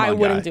Pokemon I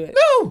wouldn't guy. do it.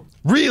 No,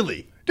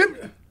 Really?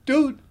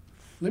 dude.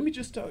 Let me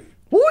just tell you.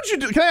 What would you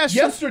do? Can I ask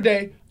you?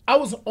 Yesterday, I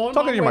was on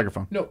Talk my into your way-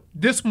 microphone. No,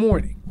 this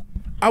morning,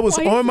 I was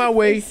Why you on my keep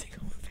way. facing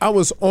I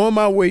was on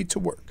my way to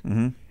work,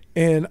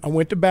 and I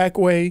went the back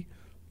way.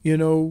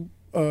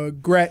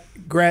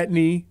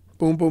 Gratney,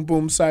 boom, boom,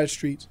 boom, side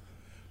streets.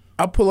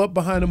 I pull up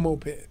behind a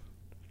moped,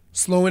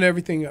 slowing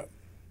everything up.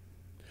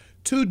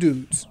 Two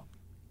dudes.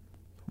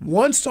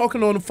 One's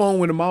talking on the phone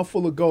with a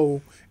mouthful of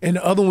gold, and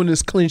the other one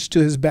is clenched to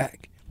his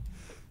back.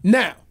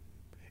 Now,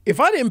 if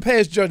I didn't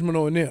pass judgment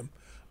on them,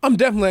 I'm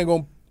definitely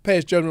going to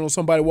pass judgment on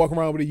somebody walking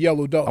around with a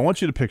yellow dog. I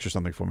want you to picture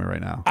something for me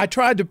right now. I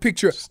tried to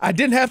picture it. I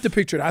didn't have to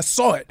picture it. I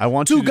saw it. I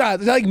want two you to-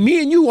 guys like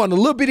me and you on a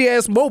little bitty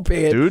ass moped,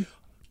 Dude,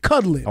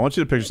 cuddling. I want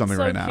you to picture something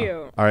so right now. cute.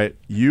 All right,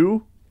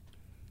 you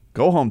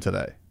go home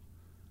today,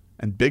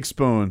 and Big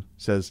Spoon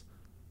says,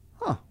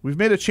 we've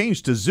made a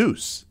change to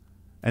Zeus.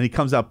 And he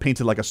comes out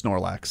painted like a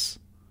Snorlax.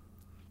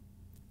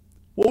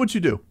 What would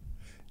you do?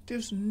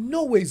 There's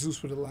no way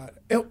Zeus would have lied.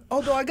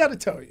 Although I got to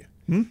tell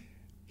you,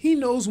 he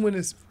knows when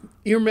it's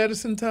ear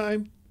medicine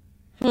time.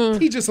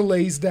 He just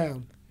lays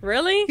down.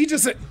 Really? He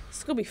just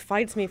Scooby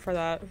fights me for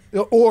that.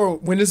 or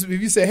when if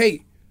you say,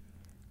 "Hey,"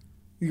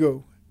 you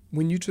go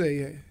when you say,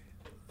 hey,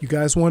 "You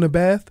guys want a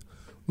bath?"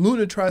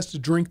 Luna tries to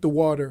drink the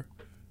water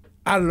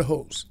out of the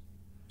hose.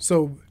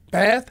 So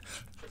bath,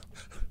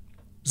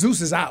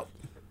 Zeus is out.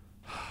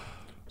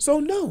 So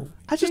no,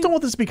 I just don't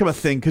want this to become a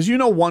thing because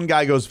one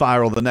guy goes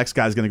viral, the next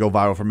guy's going to go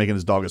viral for making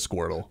his dog a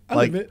Squirtle.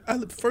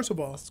 First of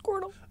all,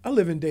 Squirtle. I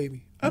live in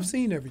Davie. I've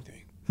seen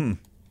everything.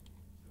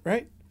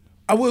 Right?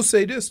 I will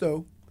say this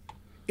though,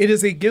 it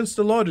is against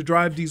the law to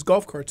drive these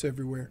golf carts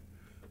everywhere,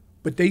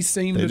 but they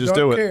seem to just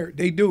don't do it. care.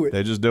 They do it.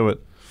 They just do it.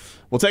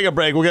 We'll take a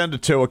break. We'll get into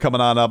Tua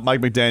coming on up.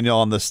 Mike McDaniel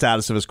on the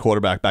status of his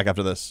quarterback. Back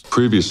after this.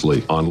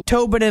 Previously on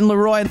Tobin and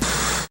Leroy.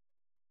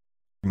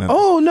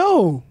 Oh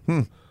no,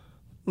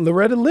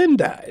 Loretta Lynn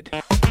died.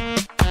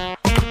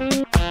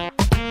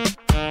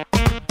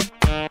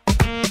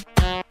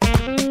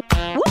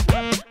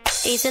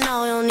 Easy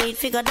no, you don't need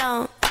figure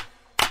down.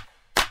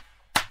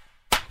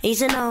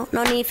 Easy no,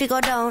 no need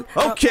figure down.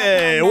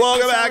 Okay,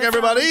 welcome back,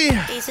 everybody.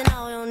 Easy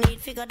no, you don't need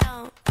figure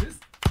down.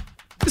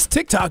 This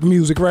TikTok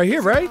music right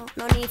here, right?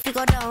 No need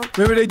figure down.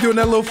 Remember they doing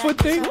that little foot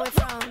thing?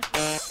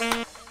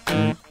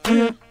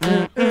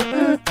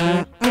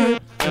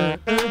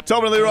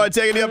 Tobin and Leroy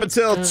taking you up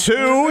until 2.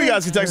 You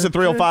guys can text at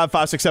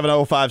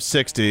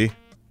 305-567-0560.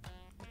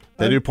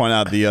 They do point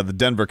out the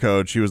Denver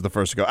coach, he was the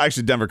first to go.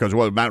 Actually, Denver coach,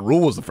 Matt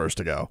Rule was the first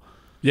to go.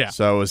 Yeah.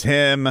 So it was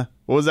him.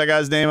 What was that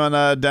guy's name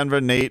on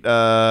Denver? Nate,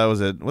 was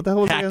it? What the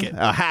hell was Hackett. it?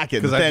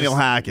 Hackett. 'Cause Nathaniel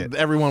Hackett.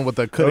 Everyone with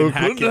the couldn't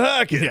hack couldn't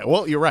hack it. Yeah,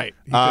 well, you're right.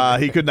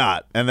 He could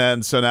not. And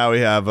then, so now we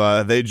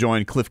have, they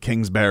joined Cliff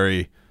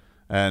Kingsbury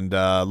and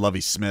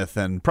Lovie Smith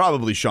and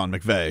probably Sean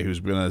McVay,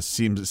 who's going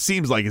to,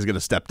 seems like he's going to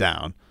step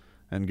down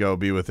and go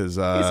be with his...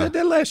 He said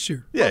that last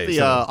year. Yeah, the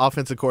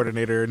offensive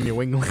coordinator in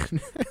New England.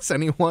 Has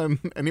anyone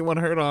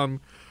heard on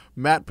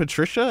Matt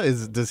Patricia?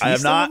 Does he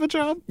still have a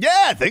job?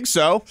 Yeah, I think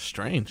so.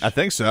 Strange. I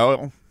think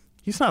so.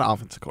 He's not an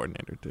offensive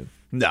coordinator, dude.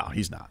 No,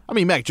 he's not. I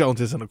mean, Mac Jones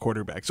isn't a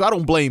quarterback, so I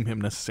don't blame him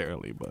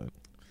necessarily. But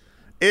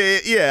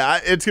it's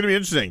going to be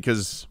interesting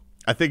because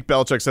I think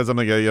Belichick said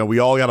something. We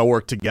all got to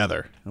work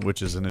together,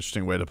 which is an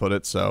interesting way to put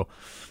it. So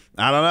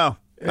I don't know.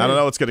 I don't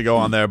know what's going to go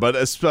on there, but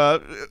it's,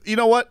 you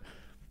know what?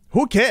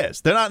 Who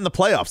cares? They're not in the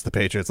playoffs, the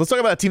Patriots. Let's talk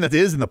about a team that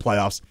is in the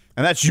playoffs,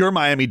 and that's your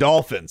Miami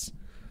Dolphins.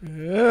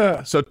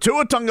 Yeah. So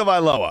Tua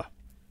Tagovailoa,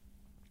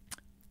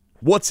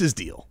 what's his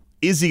deal?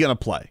 Is he going to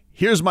play?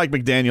 Here's Mike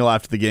McDaniel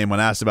after the game when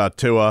asked about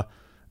Tua,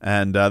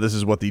 and this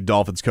is what the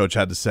Dolphins coach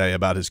had to say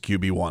about his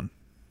QB1.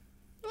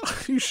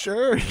 You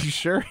sure? You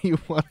sure you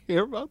want to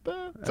hear about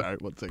that? Sorry,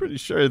 one second. Pretty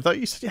sure. I thought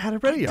you said you had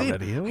it ready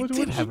already. What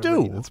did you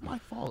do? It's my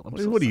fault.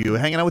 What are you,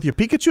 hanging out with your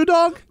Pikachu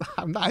dog?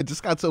 I'm not. I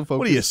just got so focused.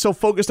 What are you, so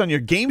focused on your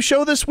game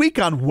show this week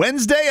on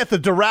Wednesday at the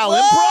Doral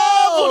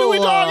Improv? What are we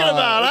talking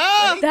about,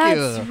 huh?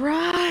 That's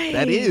right.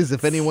 That is.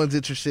 If anyone's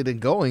interested in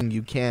going,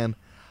 you can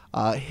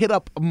hit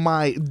up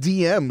my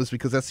DMs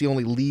because that's the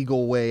only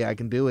legal way I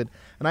can do it.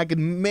 And I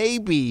can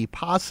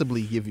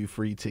possibly give you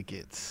free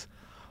tickets.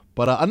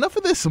 But enough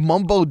of this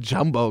mumbo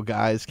jumbo,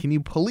 guys. Can you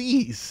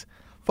please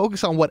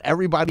focus on what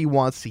everybody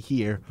wants to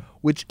hear,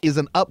 which is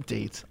an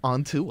update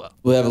on Tua?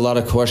 We have a lot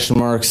of question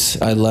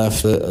marks. I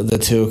left the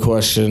Tua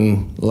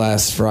question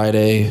last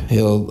Friday.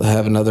 He'll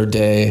have another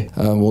day.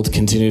 We'll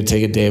continue to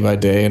take it day by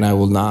day, and I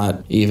will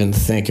not even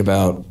think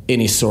about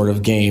any sort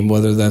of game,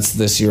 whether that's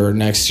this year or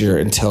next year,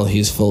 until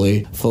he's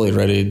fully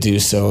ready to do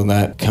so. And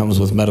that comes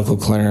with medical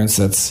clearance.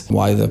 That's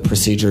why the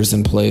procedure's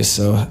in place.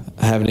 So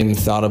I haven't even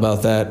thought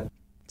about that.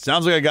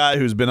 Sounds like a guy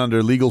who's been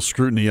under legal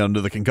scrutiny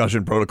under the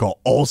concussion protocol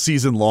all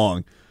season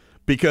long.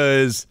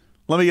 Because,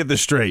 let me get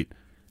this straight,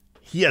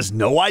 he has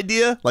no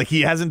idea? Like,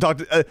 he hasn't talked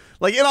to...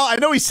 I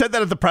know he said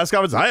that at the press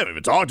conference. I haven't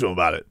even talked to him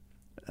about it.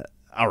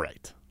 All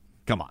right.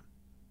 Come on.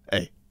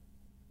 Hey.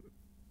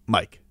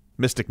 Mike.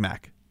 Mystic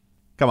Mac.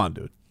 Come on,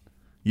 dude.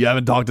 You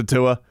haven't talked to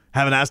Tua?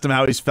 Haven't asked him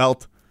how he's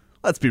felt?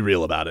 Let's be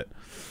real about it.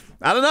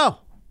 I don't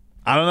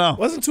know.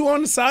 Wasn't Tua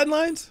on the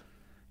sidelines?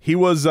 He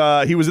was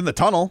in the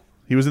tunnel.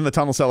 He was in the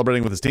tunnel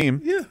celebrating with his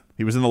team. Yeah.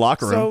 He was in the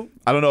locker room. So,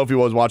 I don't know if he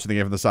was watching the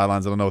game from the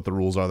sidelines. I don't know what the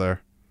rules are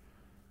there.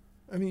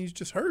 I mean, he's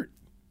just hurt.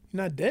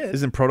 You're not dead.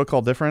 Isn't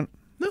protocol different?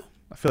 No.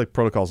 I feel like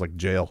protocol is like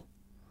jail.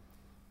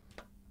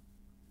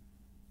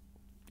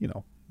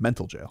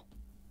 Mental jail.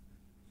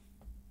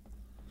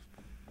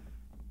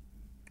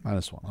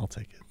 -1. I'll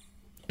take it.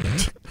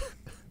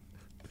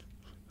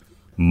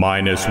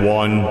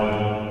 -1.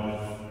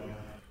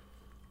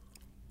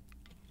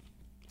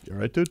 You all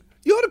right, dude?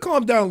 You ought to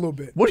calm down a little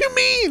bit. What do you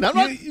mean?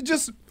 You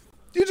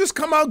just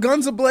come out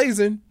guns a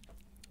blazing.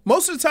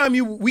 Most of the time,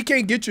 we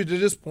can't get you to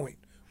this point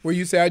where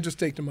you say, "I just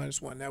take the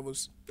 -1." That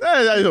was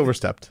I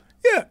overstepped.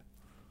 Yeah,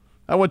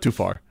 I went too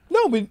far.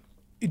 No, but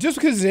just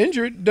because he's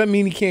injured doesn't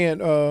mean he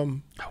can't. I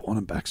want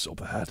him back so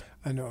bad.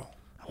 I know.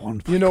 I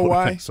want him. You know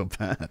why? So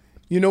bad.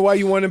 You know why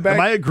you want him back?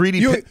 Am I a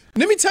greedy? Let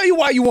me tell you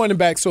why you want him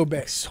back so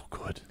bad. He's so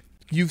good.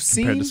 You've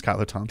Compared seen to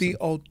Skylar Thompson. the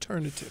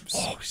alternatives.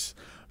 Oh,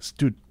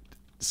 dude,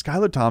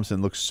 Skylar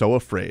Thompson looks so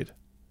afraid,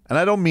 and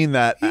I don't mean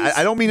that.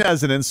 I don't mean it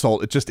as an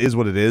insult. It just is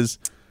what it is.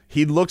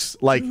 He looks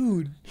like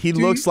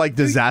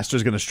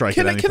disaster's going to strike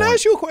at any point. Can I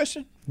ask you a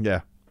question?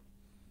 Yeah.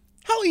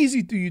 How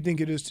easy do you think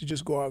it is to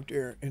just go out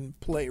there and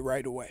play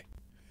right away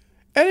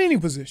at any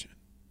position?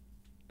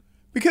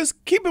 Because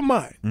keep in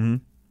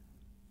mind,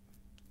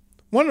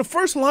 one of the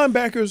first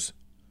linebackers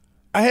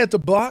I had to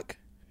block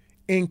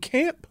in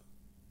camp,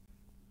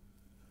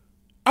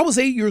 I was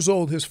 8 years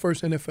old his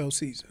first NFL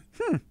season.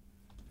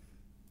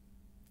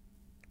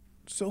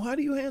 So how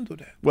do you handle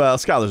that? Well,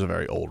 Skylar's a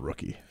very old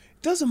rookie.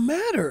 Doesn't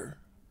matter.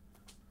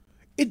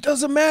 It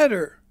doesn't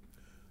matter.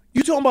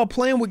 You're talking about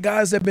playing with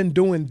guys that have been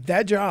doing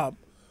that job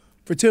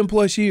for 10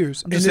 plus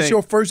years, and it's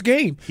your first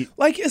game.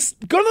 It's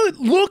gonna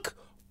look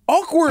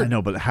awkward. I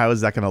know, but how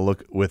is that going to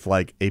look with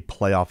like a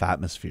playoff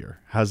atmosphere?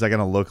 How's that going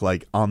to look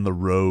like on the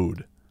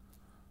road?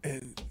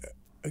 And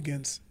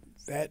against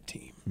that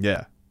team.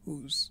 Yeah.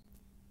 Who's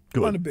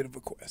good. On a bit of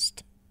a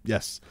quest.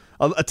 Yes.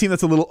 A team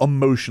that's a little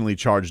emotionally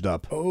charged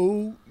up.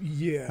 Oh,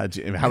 yeah. I got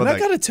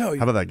to tell you.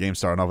 How about that game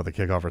starting off with a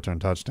kickoff return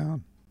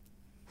touchdown?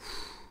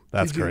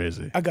 That's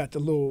crazy. I got the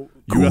little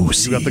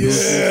goose. You got the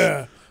goose.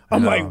 Yeah.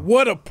 I'm like,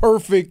 what a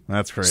perfect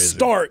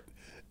start.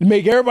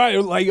 Make everybody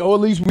like, at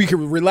least we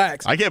can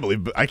relax. I can't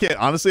even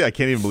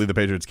believe the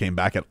Patriots came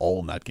back at all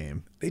in that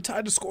game. They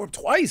tied the score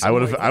twice. I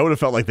would have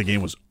felt like the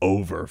game was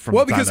over from the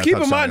time because that keep in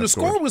touchdown mind got the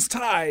scored. score was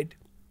tied,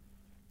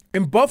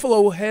 and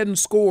Buffalo hadn't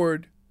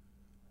scored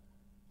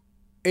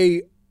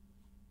a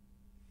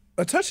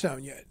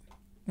touchdown yet.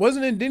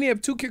 Didn't he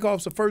have 2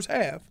 kickoffs the first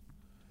half?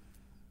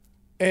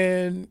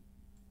 And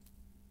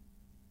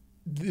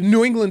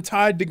New England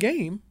tied the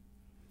game.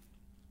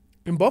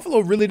 And Buffalo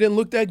really didn't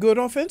look that good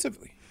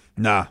offensively.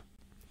 Nah.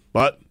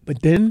 But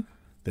then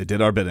they did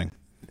our bidding.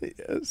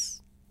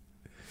 Yes.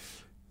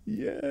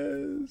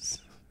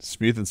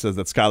 Smuthan says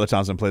that Skylar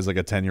Thompson plays like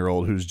a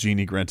 10-year-old whose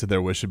genie granted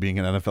their wish of being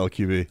an NFL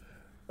QB.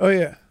 Oh,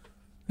 yeah.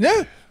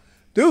 Yeah.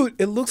 Dude,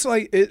 it looks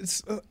like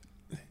it's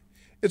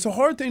a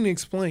hard thing to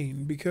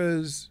explain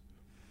because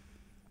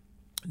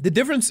the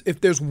difference, if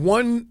there's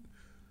one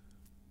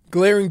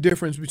glaring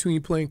difference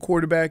between playing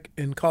quarterback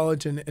in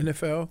college and the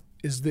NFL,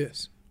 is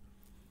this.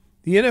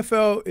 The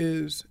NFL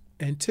is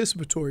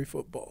anticipatory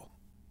football,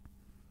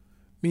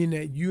 meaning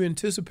that you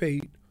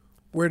anticipate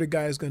where the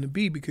guy is going to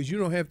be because you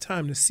don't have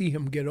time to see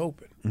him get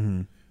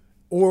open.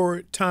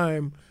 Or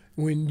time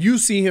when you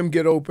see him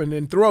get open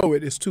and throw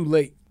it, it's too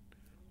late.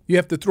 You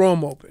have to throw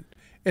him open.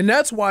 And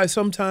that's why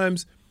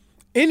sometimes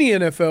in the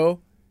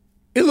NFL,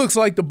 it looks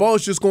like the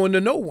ball's just going to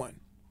no one.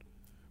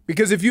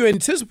 Because if you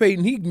anticipate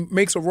and he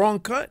makes a wrong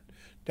cut,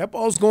 that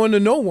ball's going to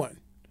no one.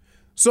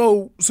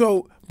 So,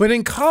 but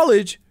in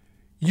college,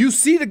 you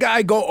see the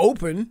guy go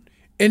open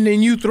and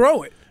then you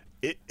throw it.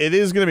 It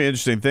is going to be an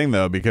interesting thing,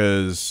 though,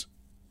 because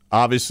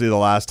obviously the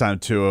last time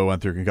Tua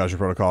went through concussion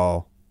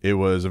protocol, it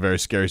was a very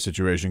scary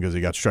situation because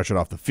he got stretchered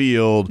off the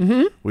field.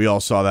 Mm-hmm. We all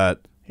saw that.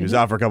 He was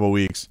out for a couple of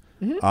weeks.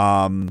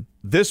 Mm-hmm.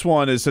 This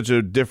one is such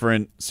a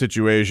different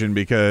situation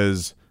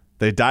because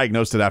they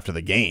diagnosed it after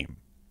the game.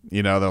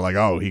 You know, they're like,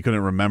 oh, he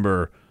couldn't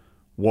remember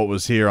what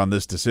was here on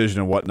this decision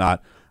and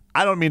whatnot.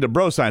 I don't mean to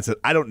bro science it.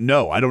 I don't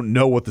know. I don't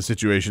know what the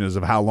situation is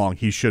of how long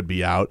he should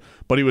be out,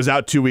 but he was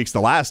out 2 weeks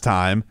the last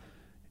time,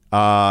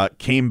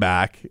 came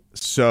back.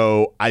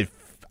 So I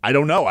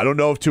don't know. I don't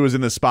know if Tua's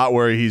in the spot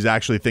where he's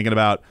actually thinking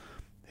about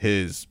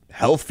his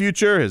health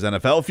future, his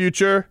NFL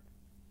future.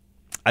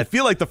 I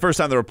feel like the first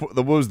time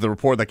the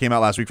report that came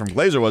out last week from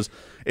Glazer was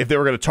if they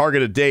were going to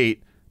target a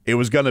date, it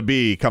was going to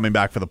be coming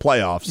back for the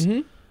playoffs.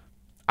 Mm-hmm.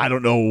 I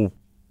don't know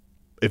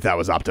if that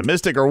was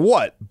optimistic or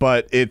what,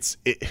 but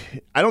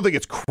I don't think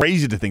it's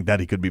crazy to think that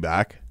he could be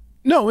back.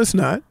 No, it's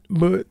not.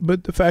 But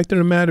the fact of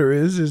the matter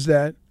is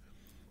that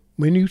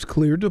when he's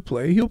cleared to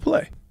play, he'll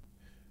play.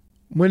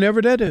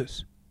 Whenever that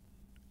is.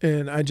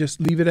 And I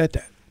just leave it at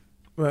that.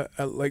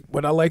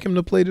 Would I like him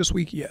to play this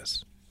week?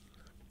 Yes.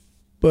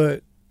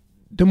 But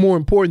the more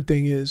important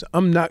thing is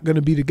I'm not going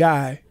to be the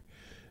guy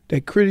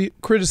that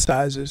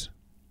criticizes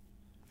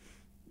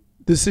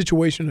the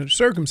situation or the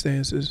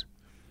circumstances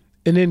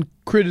and then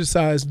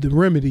criticize the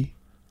remedy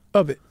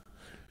of it.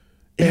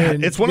 Yeah,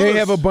 and it's one of they those...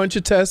 have a bunch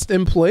of tests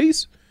in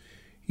place.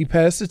 He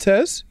passed the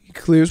test. He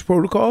clears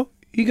protocol.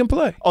 He can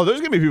play. Oh, there's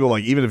going to be people,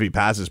 like, even if he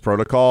passes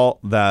protocol,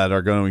 that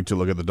are going to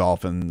look at the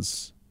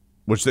Dolphins,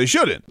 which they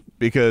shouldn't,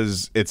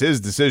 because it's his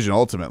decision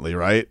ultimately,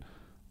 right?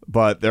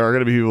 But there are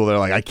going to be people that are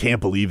like, I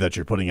can't believe that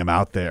you're putting him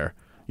out there.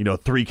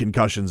 3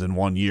 concussions in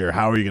 1 year.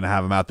 How are you going to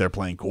have him out there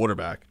playing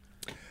quarterback?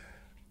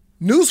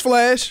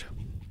 Newsflash.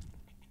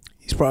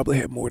 He's probably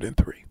had more than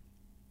 3.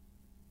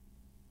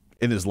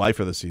 In his life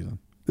or the season?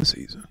 The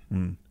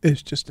season.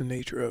 It's just the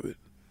nature of it.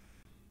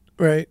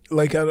 Right?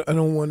 Like, I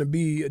don't want to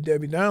be a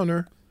Debbie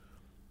Downer,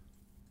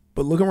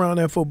 but look around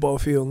that football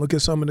field and look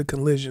at some of the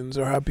collisions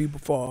or how people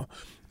fall.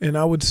 And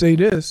I would say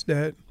this,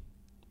 that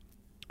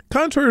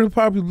contrary to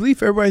popular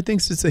belief, everybody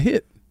thinks it's a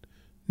hit.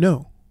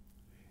 No.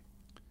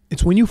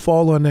 It's when you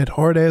fall on that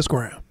hard-ass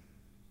ground.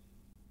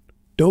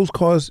 Those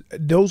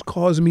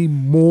cause me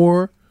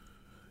more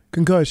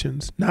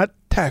concussions, not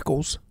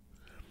tackles,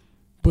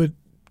 but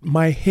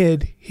my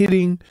head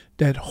hitting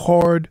that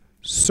hard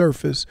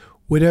surface,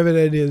 whatever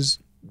that is,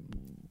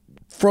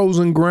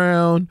 frozen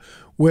ground,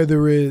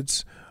 whether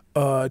it's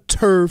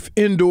turf,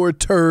 indoor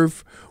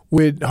turf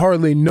with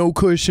hardly no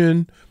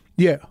cushion.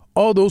 Yeah,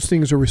 all those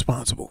things are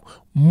responsible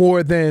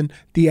more than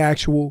the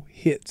actual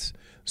hits.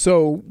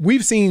 So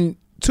we've seen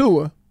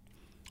Tua,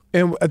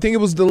 and I think it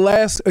was the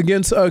last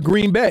against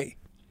Green Bay.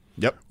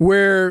 Yep.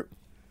 Where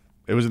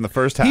it was in the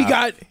first half.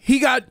 He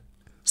got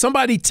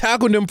somebody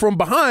tackled him from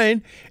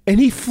behind, and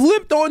he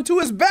flipped onto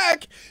his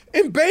back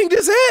and banged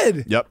his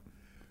head. Yep.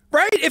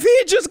 Right? If he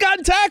had just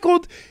gotten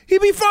tackled,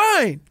 he'd be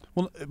fine.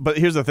 Well, but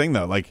here's the thing,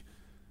 though. Like,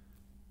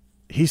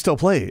 he still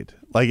played.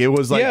 Like, it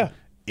was like,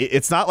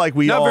 it's not like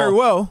we not all very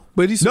well,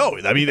 but he's no.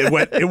 I mean,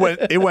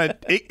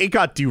 it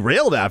got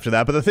derailed after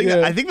that. But the thing,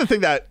 I think the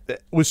thing that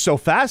was so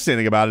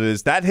fascinating about it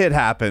is that hit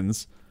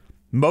happens.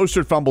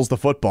 Mostert fumbles the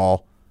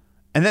football,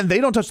 and then they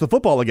don't touch the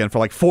football again for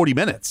like 40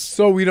 minutes.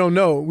 So we don't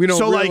know. We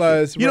don't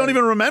realize. You don't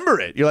even remember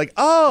it. You're like,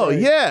 oh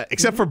yeah,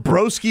 except for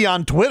Broski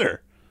on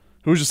Twitter,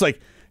 who was just like,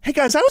 hey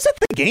guys, I was at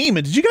the game,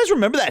 and did you guys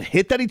remember that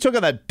hit that he took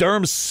on that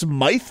Durham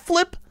Smythe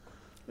flip?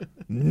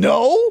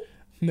 No.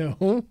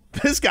 No.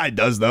 This guy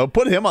does, though.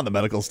 Put him on the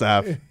medical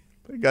staff.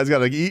 The guy's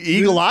got an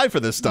eagle eye for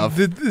this stuff.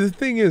 The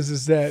thing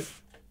is that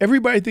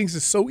everybody thinks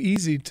it's so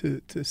easy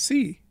to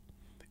see.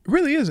 It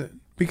really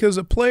isn't, because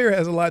a player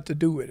has a lot to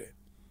do with it,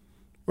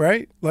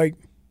 right? Like,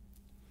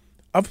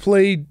 I've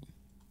played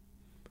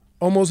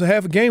almost a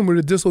half a game with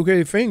a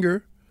dislocated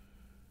finger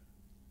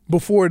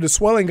before the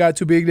swelling got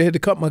too big. They had to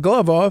cut my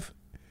glove off.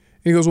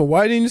 He goes, well,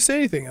 why didn't you say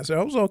anything? I said,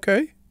 I was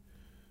okay.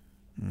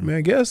 I mean,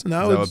 I guess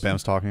now is that what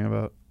Bam's talking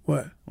about?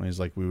 What? When he's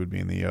like, we would be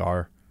in the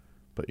ER,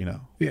 but Yeah.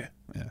 Yeah.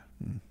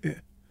 But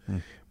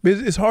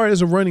it's hard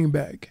as a running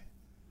back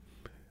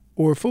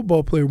or a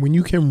football player when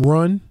you can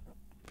run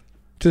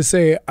to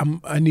say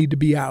I need to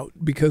be out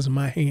because of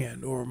my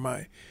hand or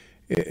my.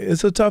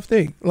 It's a tough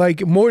thing.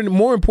 Like more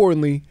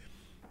importantly,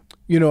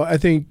 I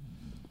think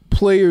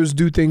players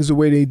do things the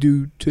way they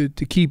do to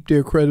keep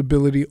their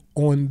credibility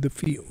on the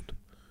field.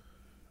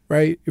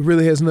 Right? It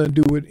really has nothing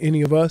to do with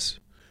any of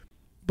us,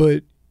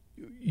 but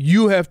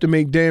you have to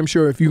make damn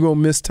sure if you're going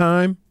to miss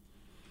time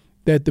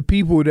that the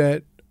people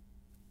that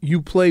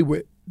you play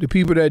with, the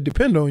people that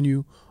depend on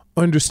you,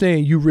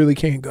 understand you really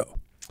can't go.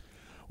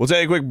 We'll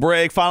take a quick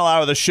break. Final hour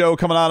of the show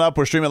coming on up.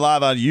 We're streaming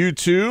live on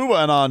YouTube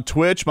and on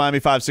Twitch. Miami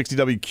 560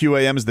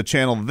 WQAM is the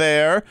channel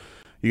there.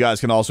 You guys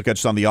can also catch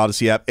us on the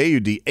Odyssey app,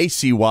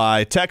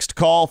 AUDACY. Text,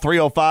 call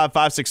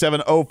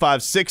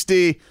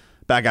 305-567-0560.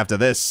 Back after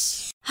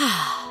this.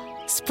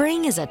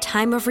 Spring is a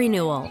time of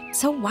renewal,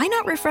 so why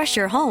not refresh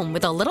your home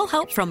with a little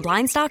help from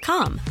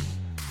Blinds.com?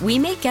 We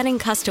make getting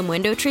custom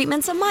window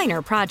treatments a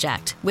minor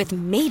project with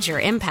major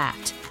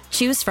impact.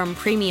 Choose from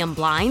premium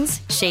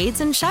blinds,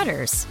 shades, and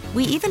shutters.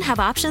 We even have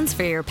options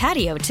for your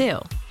patio, too.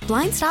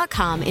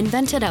 Blinds.com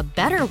invented a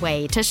better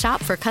way to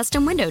shop for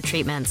custom window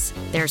treatments.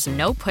 There's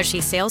no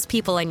pushy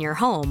salespeople in your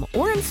home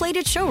or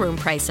inflated showroom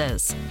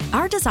prices.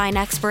 Our design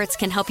experts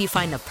can help you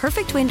find the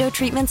perfect window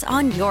treatments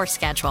on your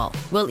schedule.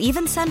 We'll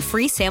even send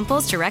free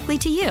samples directly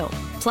to you.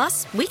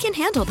 Plus, we can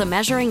handle the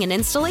measuring and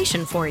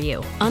installation for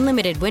you.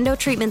 Unlimited window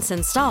treatments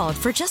installed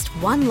for just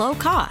one low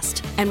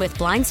cost. And with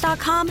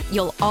Blinds.com,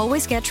 you'll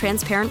always get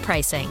transparent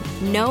pricing.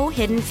 No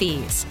hidden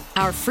fees.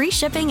 Our free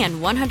shipping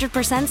and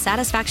 100%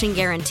 satisfaction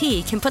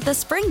guarantee can put the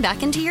spring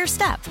back into your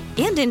step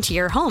and into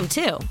your home,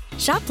 too.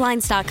 Shop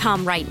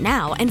Blinds.com right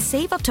now and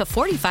save up to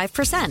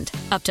 45%.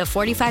 Up to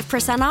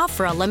 45% off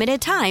for a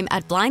limited time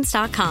at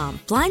Blinds.com.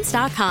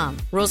 Blinds.com.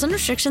 Rules and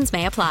restrictions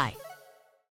may apply.